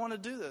this. I don't want to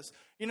do this.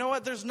 You know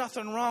what? There's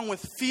nothing wrong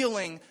with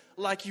feeling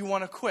like you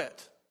want to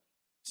quit.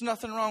 There's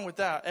nothing wrong with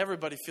that.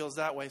 Everybody feels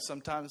that way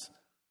sometimes.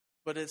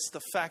 But it's the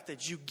fact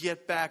that you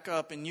get back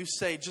up and you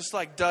say, just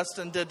like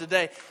Dustin did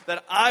today,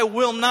 that I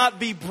will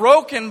not be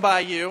broken by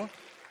you,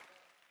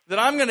 that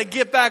I'm going to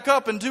get back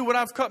up and do what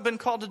I've been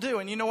called to do.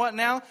 And you know what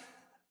now?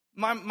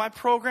 My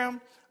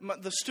program,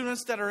 the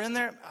students that are in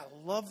there, I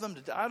love them.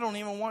 I don't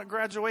even want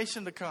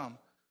graduation to come.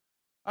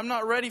 I'm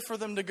not ready for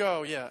them to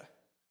go yet.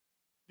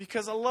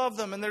 Because I love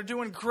them and they're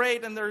doing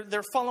great and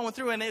they're following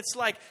through. And it's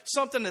like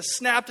something has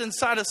snapped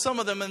inside of some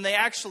of them and they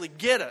actually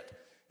get it.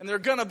 And they're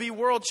going to be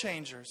world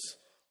changers.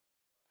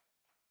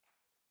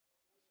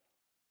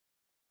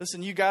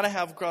 Listen, you got to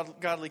have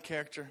godly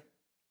character.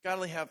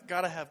 Got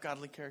to have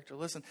godly character.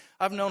 Listen,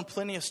 I've known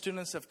plenty of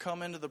students that have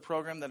come into the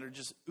program that are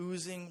just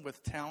oozing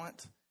with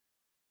talent.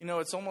 You know,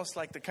 it's almost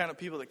like the kind of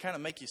people that kind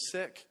of make you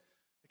sick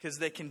because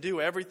they can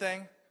do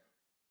everything.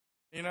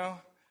 You know,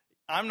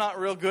 I'm not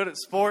real good at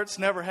sports,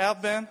 never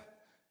have been.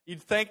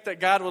 You'd think that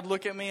God would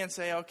look at me and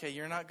say, okay,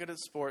 you're not good at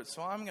sports,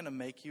 so I'm going to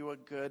make you a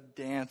good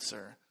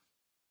dancer.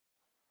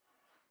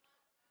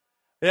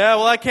 Yeah,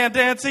 well, I can't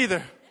dance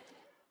either.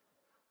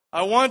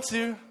 I want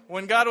to.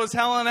 When God was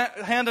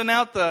handing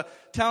out the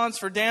talents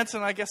for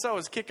dancing, I guess I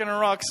was kicking a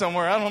rock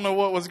somewhere. I don't know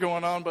what was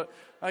going on, but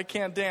I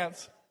can't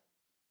dance.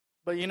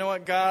 But you know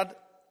what? God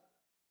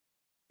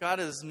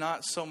is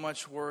not so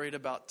much worried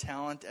about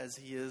talent as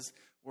He is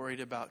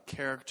worried about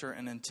character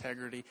and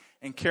integrity.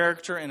 And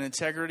character and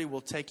integrity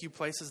will take you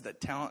places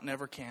that talent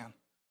never can.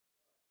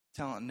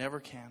 Talent never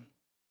can.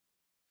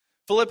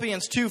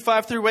 Philippians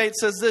 2:5-8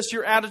 says this,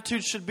 your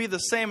attitude should be the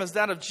same as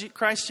that of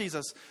Christ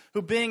Jesus,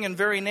 who being in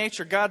very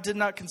nature, God did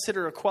not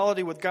consider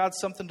equality with God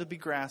something to be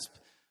grasped,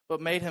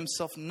 but made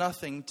himself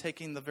nothing,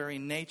 taking the very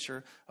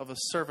nature of a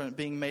servant,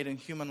 being made in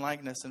human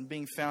likeness, and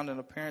being found in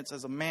appearance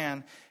as a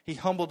man, he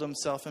humbled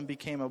himself and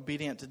became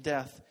obedient to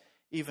death,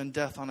 even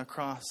death on a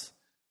cross.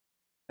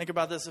 Think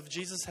about this. If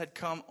Jesus had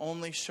come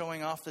only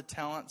showing off the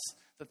talents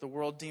that the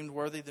world deemed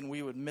worthy, then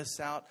we would miss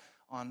out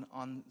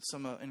on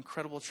some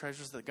incredible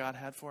treasures that God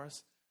had for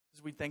us.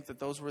 Because we think that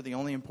those were the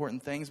only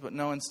important things. But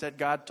no, instead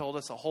God told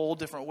us a whole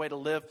different way to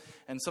live.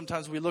 And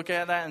sometimes we look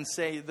at that and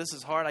say, this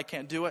is hard, I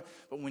can't do it.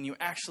 But when you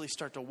actually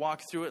start to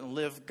walk through it and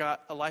live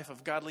a life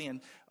of godly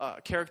and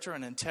character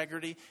and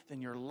integrity,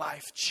 then your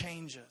life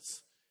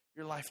changes.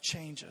 Your life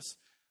changes.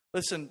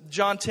 Listen,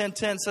 John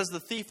 10:10 says, the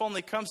thief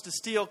only comes to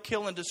steal,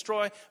 kill, and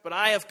destroy. But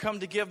I have come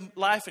to give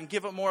life and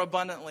give it more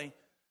abundantly.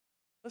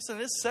 Listen,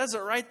 it says it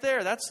right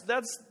there. That's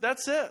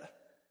it.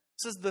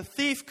 It says the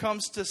thief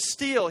comes to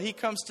steal. He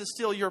comes to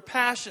steal your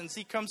passions.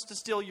 He comes to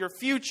steal your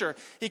future.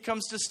 He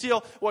comes to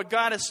steal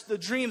the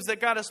dreams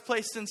that God has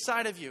placed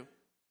inside of you. It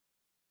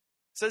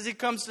says he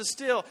comes to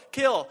steal,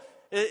 kill.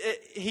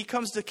 He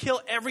comes to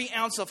kill every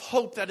ounce of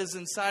hope that is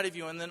inside of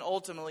you. And then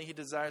ultimately he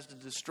desires to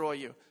destroy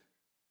you.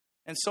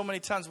 And so many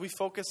times we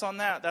focus on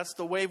that. That's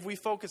the wave we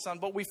focus on.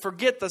 But we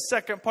forget the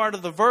second part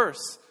of the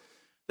verse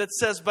that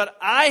says, but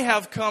I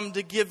have come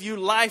to give you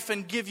life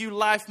and give you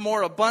life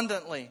more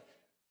abundantly.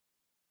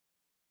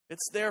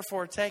 It's there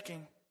for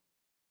taking.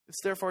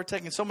 It's there for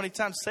taking. So many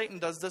times Satan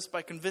does this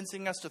by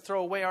convincing us to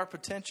throw away our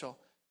potential,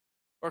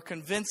 or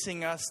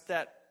convincing us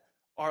that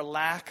our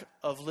lack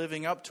of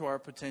living up to our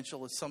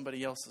potential is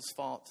somebody else's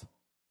fault.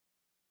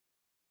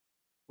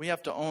 We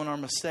have to own our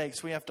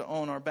mistakes. We have to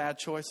own our bad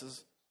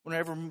choices.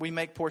 Whenever we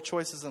make poor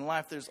choices in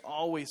life, there's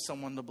always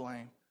someone to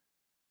blame.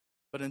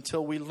 But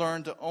until we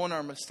learn to own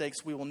our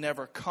mistakes, we will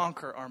never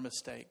conquer our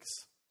mistakes.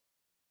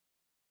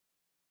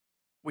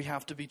 We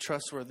have to be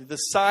trustworthy. The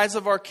size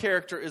of our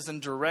character is in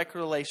direct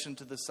relation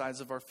to the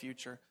size of our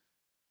future.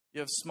 You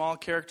have small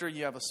character,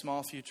 you have a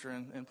small future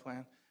in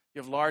plan.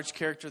 You have large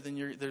character,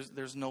 then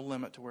there's no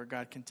limit to where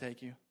God can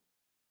take you.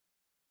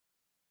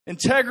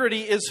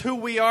 Integrity is who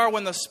we are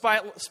when the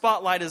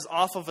spotlight is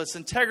off of us.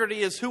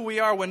 Integrity is who we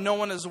are when no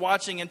one is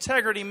watching.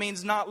 Integrity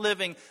means not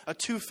living a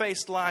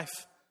two-faced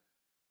life.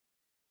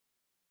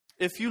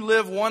 If you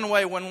live one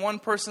way when one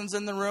person's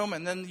in the room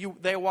and then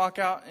they walk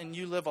out and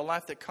you live a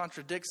life that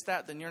contradicts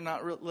that, then you're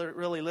not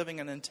really living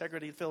an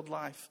integrity-filled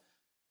life.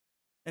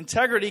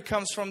 Integrity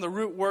comes from the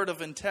root word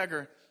of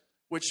integer,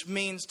 which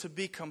means to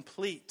be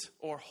complete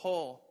or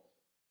whole.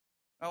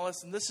 Now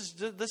listen, this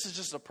is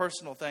just a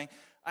personal thing.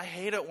 I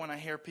hate it when I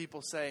hear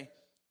people say,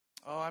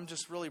 oh, I'm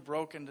just really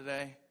broken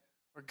today,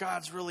 or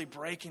God's really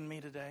breaking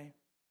me today.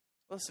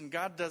 Listen,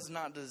 God does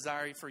not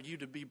desire for you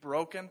to be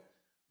broken.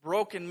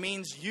 Broken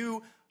means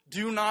you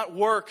do not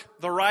work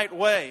the right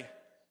way.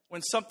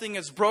 When something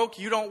is broke,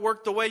 you don't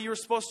work the way you're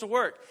supposed to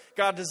work.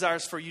 God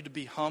desires for you to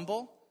be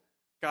humble.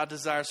 God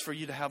desires for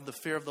you to have the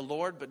fear of the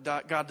Lord, but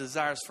God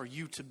desires for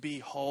you to be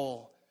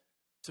whole.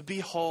 To be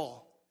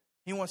whole.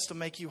 He wants to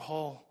make you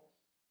whole.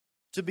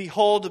 To be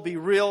whole, to be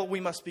real, we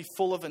must be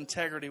full of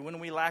integrity. When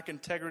we lack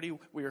integrity,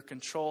 we are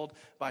controlled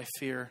by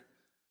fear.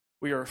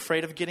 We are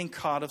afraid of getting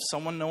caught, of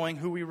someone knowing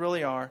who we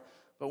really are.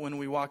 But when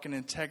we walk in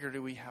integrity,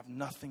 we have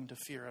nothing to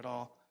fear at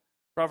all.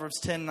 Proverbs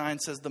 10:9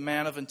 says, the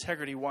man of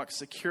integrity walks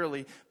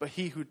securely, but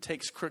he who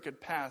takes crooked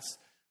paths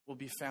will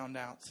be found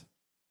out.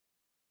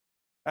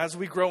 As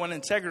we grow in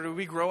integrity,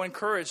 we grow in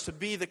courage to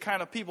be the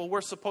kind of people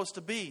we're supposed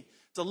to be,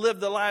 to live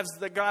the lives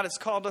that God has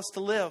called us to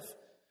live.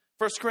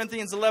 1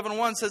 Corinthians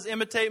 11:1 says,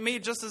 imitate me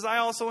just as I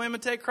also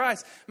imitate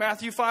Christ.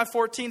 Matthew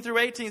 5:14 through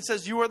 18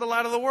 says, you are the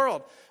light of the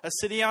world. A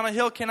city on a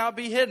hill cannot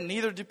be hidden.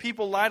 Neither do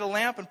people light a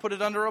lamp and put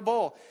it under a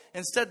bowl.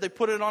 Instead, they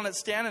put it on its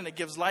stand and it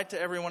gives light to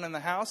everyone in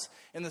the house.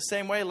 In the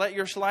same way, let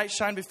your light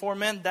shine before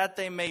men that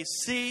they may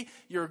see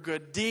your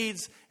good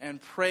deeds and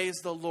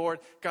praise the Lord.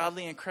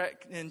 Godly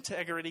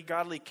integrity,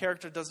 godly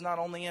character does not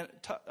only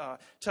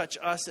touch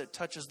us, it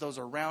touches those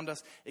around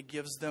us. It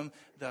gives them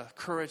the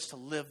courage to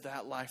live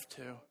that life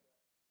too.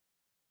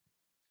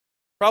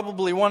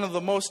 Probably one of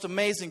the most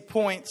amazing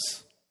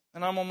points,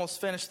 and I'm almost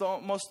finished, the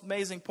most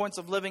amazing points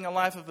of living a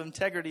life of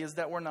integrity is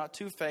that we're not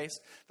two-faced.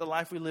 The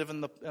life we live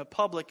in the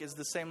public is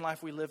the same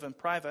life we live in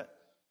private.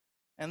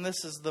 And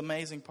this is the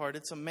amazing part.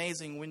 It's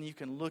amazing when you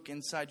can look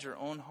inside your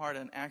own heart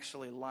and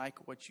actually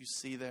like what you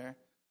see there.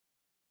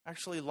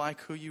 Actually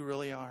like who you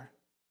really are.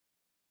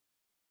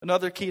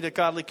 Another key to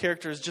godly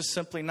character is just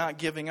simply not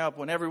giving up.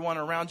 When everyone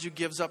around you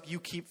gives up, you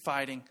keep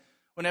fighting.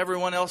 When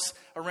everyone else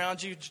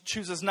around you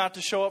chooses not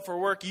to show up for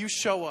work, you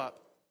show up.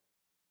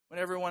 When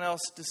everyone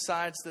else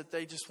decides that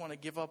they just want to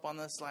give up on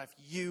this life,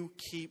 you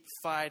keep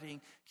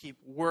fighting, keep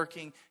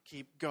working,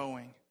 keep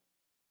going.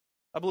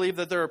 I believe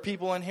that there are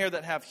people in here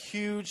that have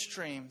huge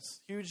dreams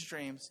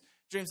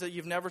that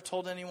you've never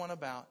told anyone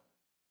about.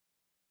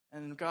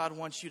 And God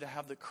wants you to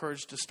have the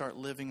courage to start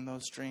living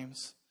those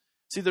dreams.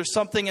 See, there's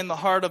something in the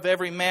heart of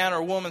every man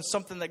or woman,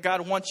 something that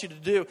God wants you to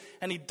do,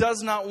 and He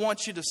does not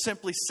want you to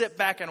simply sit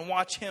back and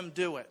watch Him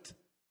do it.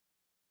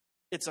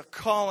 It's a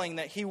calling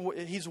that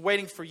He's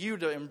waiting for you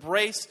to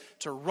embrace,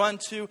 to run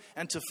to,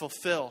 and to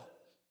fulfill.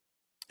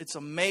 It's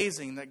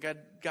amazing that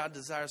God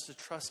desires to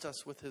trust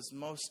us with His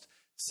most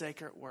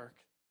sacred work.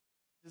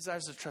 He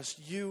desires to trust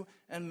you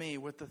and me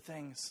with the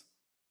things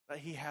that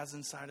He has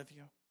inside of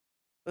you.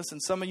 Listen,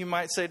 some of you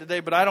might say today,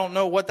 but I don't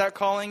know what that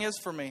calling is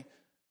for me.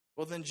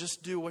 Well, then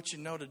just do what you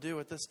know to do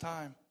at this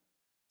time.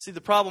 See,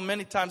 the problem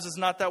many times is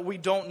not that we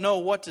don't know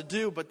what to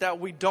do, but that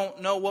we don't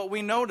know what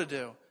we know to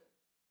do.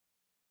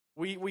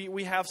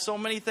 We have so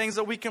many things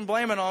that we can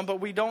blame it on,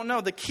 but we don't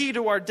know. The key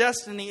to our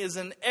destiny is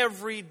an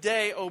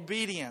everyday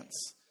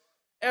obedience.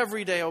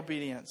 Everyday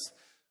obedience.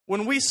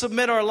 When we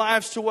submit our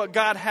lives to what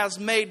God has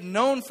made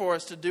known for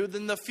us to do,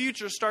 then the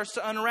future starts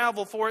to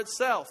unravel for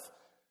itself.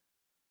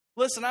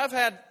 Listen, I've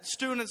had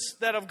students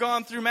that have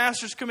gone through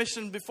Master's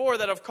Commission before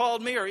that have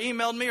called me or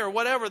emailed me or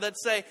whatever that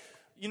say,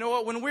 you know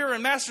what, when we were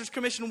in Master's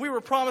Commission, we were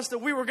promised that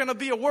we were going to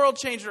be a world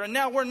changer, and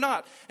now we're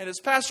not. And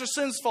it's Pastor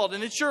Sin's fault,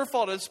 and it's your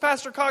fault, and it's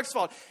Pastor Cox's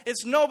fault.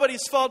 It's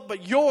nobody's fault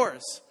but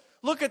yours.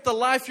 Look at the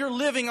life you're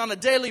living on a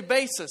daily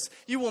basis.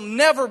 You will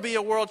never be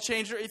a world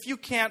changer if you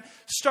can't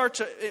start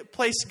to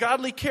place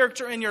godly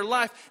character in your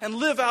life and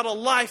live out a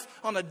life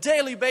on a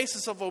daily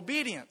basis of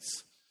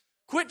obedience.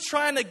 Quit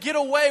trying to get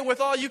away with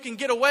all you can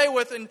get away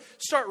with and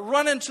start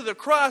running to the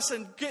cross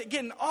and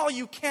getting all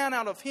you can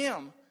out of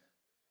Him.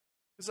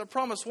 Because I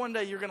promise one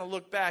day you're going to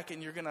look back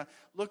and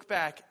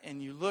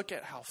you look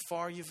at how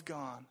far you've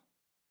gone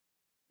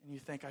and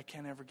you think, I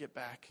can't ever get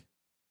back.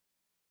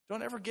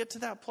 Don't ever get to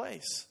that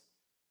place.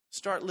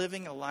 Start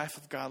living a life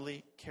of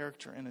godly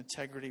character and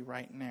integrity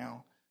right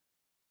now.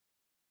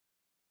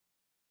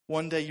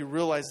 One day you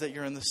realize that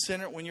you're in the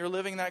center. When you're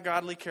living that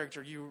godly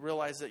character, you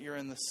realize that you're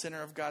in the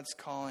center of God's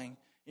calling.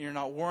 And you're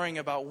not worrying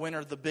about when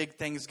are the big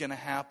things going to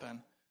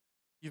happen.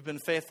 You've been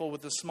faithful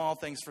with the small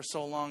things for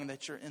so long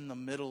that you're in the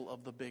middle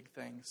of the big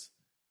things.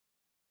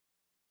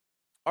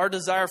 Our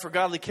desire for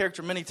godly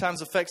character many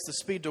times affects the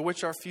speed to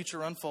which our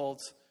future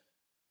unfolds.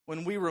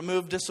 When we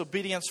remove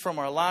disobedience from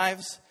our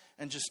lives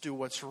and just do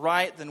what's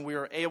right, then we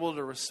are able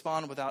to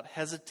respond without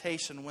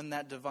hesitation when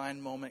that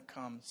divine moment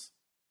comes.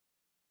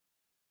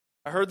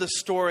 I heard this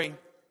story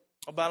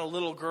about a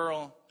little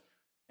girl,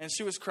 and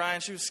she was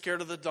crying. She was scared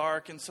of the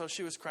dark, and so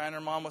she was crying.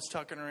 Her mom was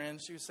tucking her in.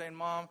 She was saying,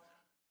 Mom,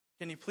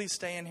 can you please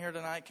stay in here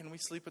tonight? Can we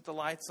sleep with the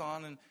lights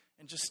on and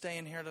just stay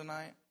in here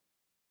tonight?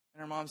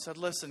 And her mom said,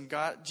 listen,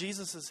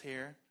 Jesus is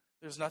here.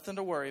 There's nothing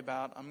to worry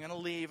about. I'm going to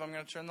leave. I'm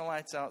going to turn the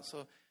lights out,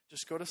 so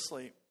just go to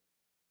sleep.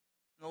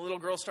 And the little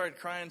girl started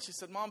crying. She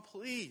said, Mom,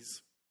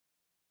 please,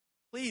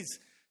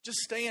 just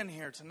stay in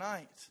here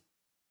tonight.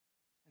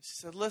 She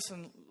said,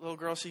 listen, little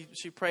girl,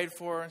 she prayed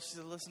for her. And she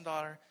said, listen,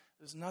 daughter,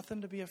 there's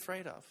nothing to be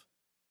afraid of.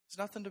 There's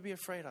nothing to be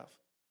afraid of.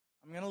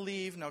 I'm going to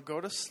leave. Now go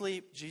to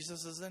sleep.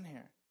 Jesus is in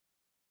here.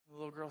 The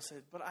little girl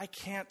said, but I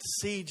can't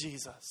see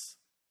Jesus.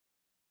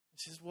 And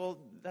she said, well,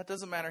 that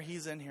doesn't matter.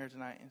 He's in here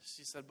tonight. And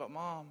she said, but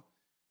Mom,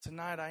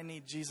 tonight I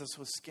need Jesus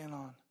with skin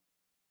on.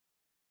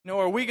 You know,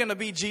 are we going to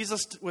be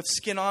Jesus with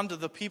skin on to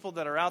the people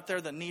that are out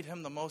there that need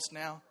Him the most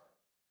now?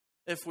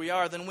 If we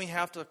are, then we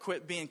have to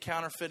quit being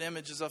counterfeit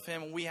images of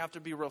Him. And we have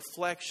to be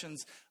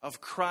reflections of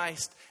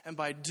Christ. And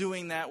by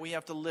doing that, we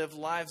have to live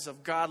lives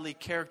of godly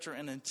character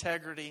and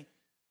integrity.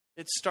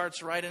 It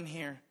starts right in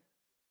here.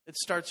 It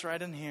starts right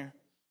in here.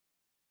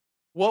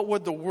 What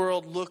would the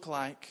world look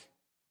like?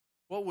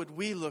 What would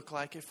we look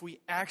like if we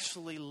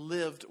actually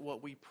lived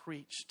what we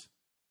preached?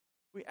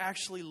 We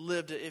actually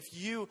lived it. If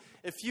you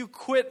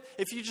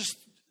just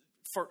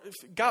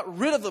got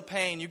rid of the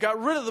pain. You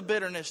got rid of the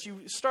bitterness.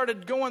 You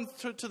started going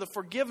to the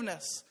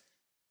forgiveness.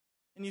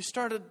 And you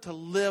started to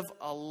live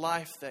a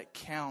life that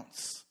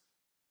counts.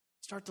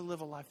 Start to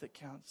live a life that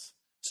counts.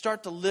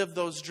 Start to live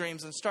those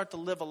dreams and start to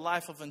live a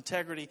life of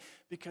integrity,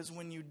 because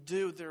when you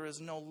do, there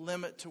is no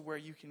limit to where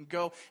you can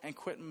go, and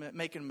quit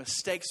making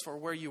mistakes for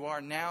where you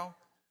are now.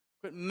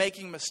 Quit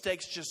making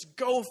mistakes. Just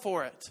go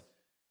for it.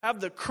 Have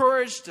the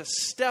courage to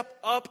step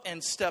up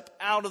and step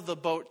out of the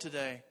boat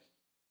today,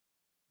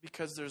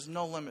 because there's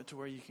no limit to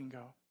where you can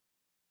go.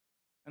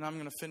 And I'm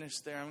going to finish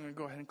there. I'm going to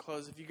go ahead and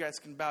close. If you guys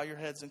can bow your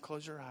heads and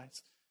close your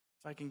eyes.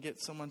 If I can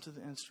get someone to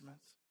the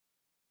instruments.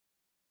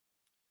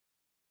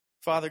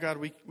 Father God,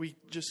 we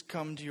just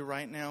come to you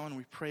right now and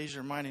we praise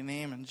your mighty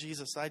name. And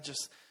Jesus, I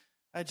just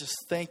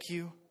thank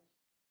you.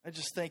 I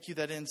just thank you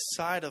that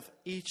inside of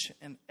each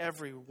and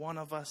every one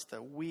of us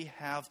that we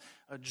have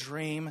a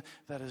dream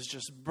that is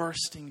just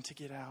bursting to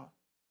get out.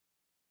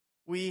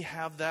 We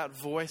have that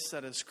voice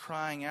that is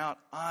crying out,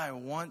 I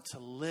want to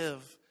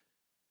live.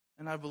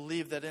 And I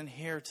believe that in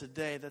here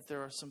today that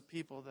there are some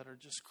people that are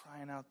just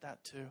crying out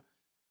that too.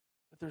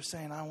 That they're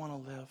saying, I want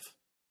to live.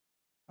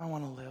 I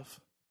want to live.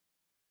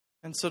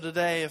 And so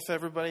today, if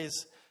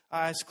everybody's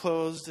eyes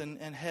closed and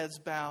heads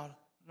bowed,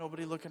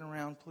 nobody looking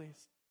around, please.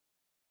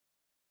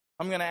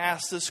 I'm going to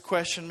ask this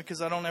question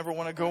because I don't ever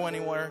want to go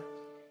anywhere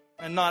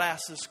and not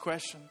ask this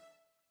question.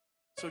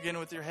 So again,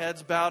 with your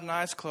heads bowed and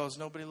eyes closed,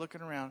 nobody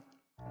looking around.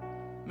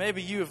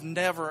 Maybe you have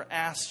never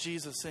asked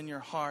Jesus in your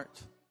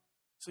heart.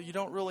 So you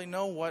don't really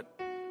know what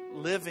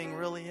living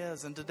really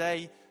is. And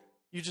today,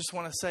 you just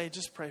want to say,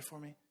 just pray for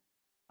me.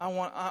 I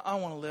want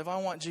to live.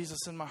 I want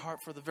Jesus in my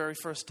heart for the very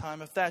first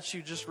time. If that's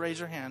you, just raise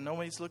your hand.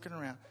 Nobody's looking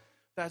around.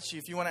 If that's you.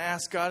 If you want to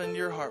ask God in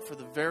your heart for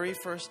the very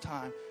first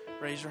time,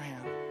 raise your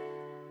hand.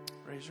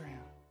 Raise your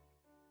hand.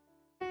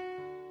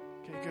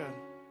 Okay, good.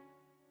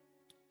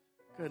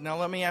 Good. Now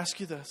let me ask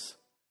you this.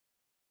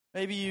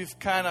 Maybe you've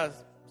kind of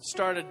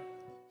started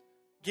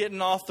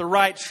getting off the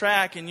right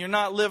track and you're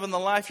not living the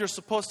life you're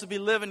supposed to be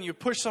living. You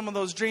push some of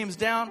those dreams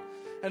down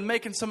and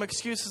making some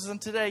excuses.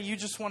 And today you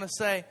just want to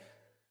say,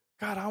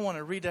 God, I want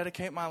to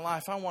rededicate my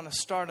life. I want to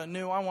start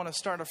anew. I want to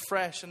start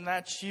afresh. And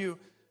that's you.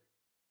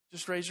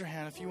 Just raise your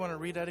hand. If you want to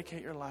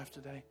rededicate your life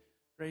today,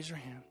 raise your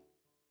hand.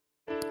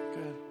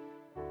 Good.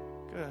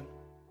 Good.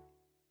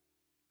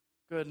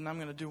 Good. And I'm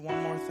going to do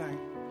one more thing.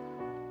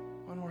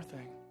 One more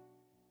thing.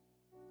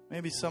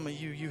 Maybe some of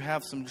you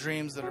have some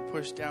dreams that are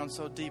pushed down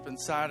so deep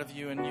inside of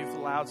you, and you've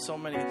allowed so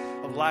many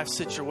of life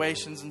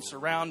situations and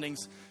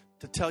surroundings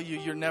to tell you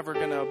you're never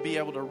going to be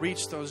able to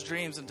reach those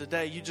dreams. And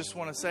today you just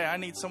want to say, I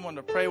need someone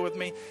to pray with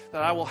me,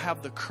 that I will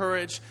have the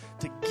courage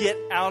to get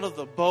out of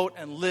the boat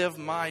and live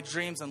my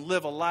dreams and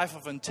live a life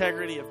of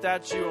integrity. If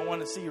that's you, I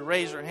want to see you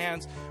raise your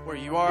hands where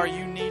you are.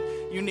 You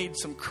need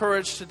some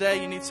courage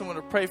today. You need someone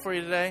to pray for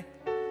you today.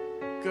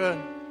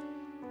 Good.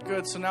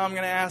 Good. So now I'm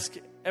going to ask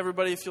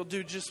everybody if you'll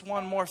do just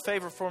one more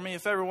favor for me.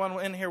 If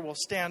everyone in here will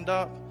stand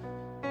up.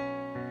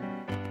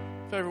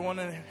 If everyone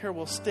in here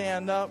will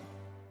stand up.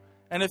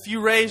 And if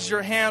you raise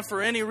your hand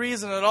for any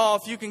reason at all,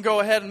 if you can go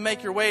ahead and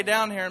make your way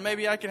down here, and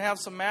maybe I can have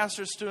some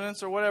master's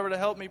students or whatever to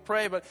help me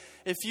pray, but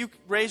if you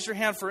raise your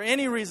hand for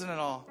any reason at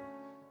all,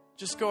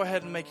 just go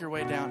ahead and make your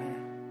way down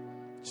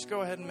here. Just go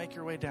ahead and make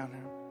your way down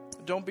here.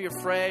 Don't be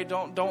afraid.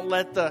 Don't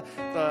let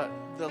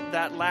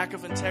that lack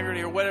of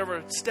integrity or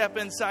whatever step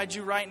inside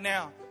you right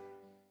now.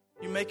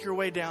 You make your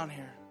way down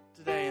here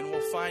today, and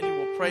we'll find you,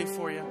 we'll pray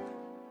for you,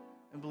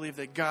 and believe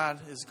that God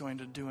is going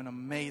to do an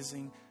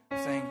amazing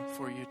thing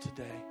for you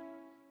today.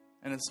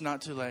 And it's not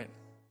too late.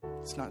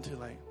 It's not too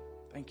late.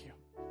 Thank you.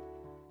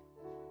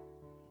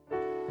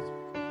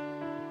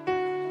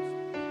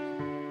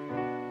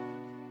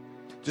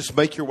 Just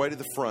make your way to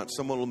the front.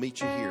 Someone will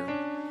meet you here.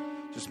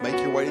 Just make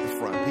your way to the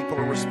front. People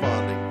are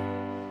responding.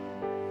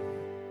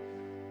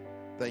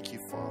 Thank you,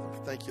 Father.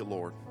 Thank you,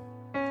 Lord.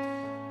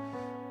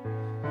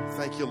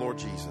 Thank you, Lord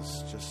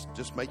Jesus.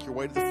 Just make your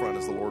way to the front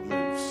as the Lord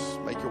moves.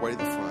 Make your way to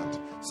the front.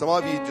 Some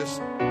of you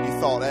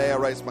thought, hey, I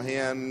raised my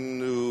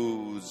hand.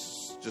 It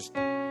was just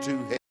too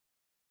heavy.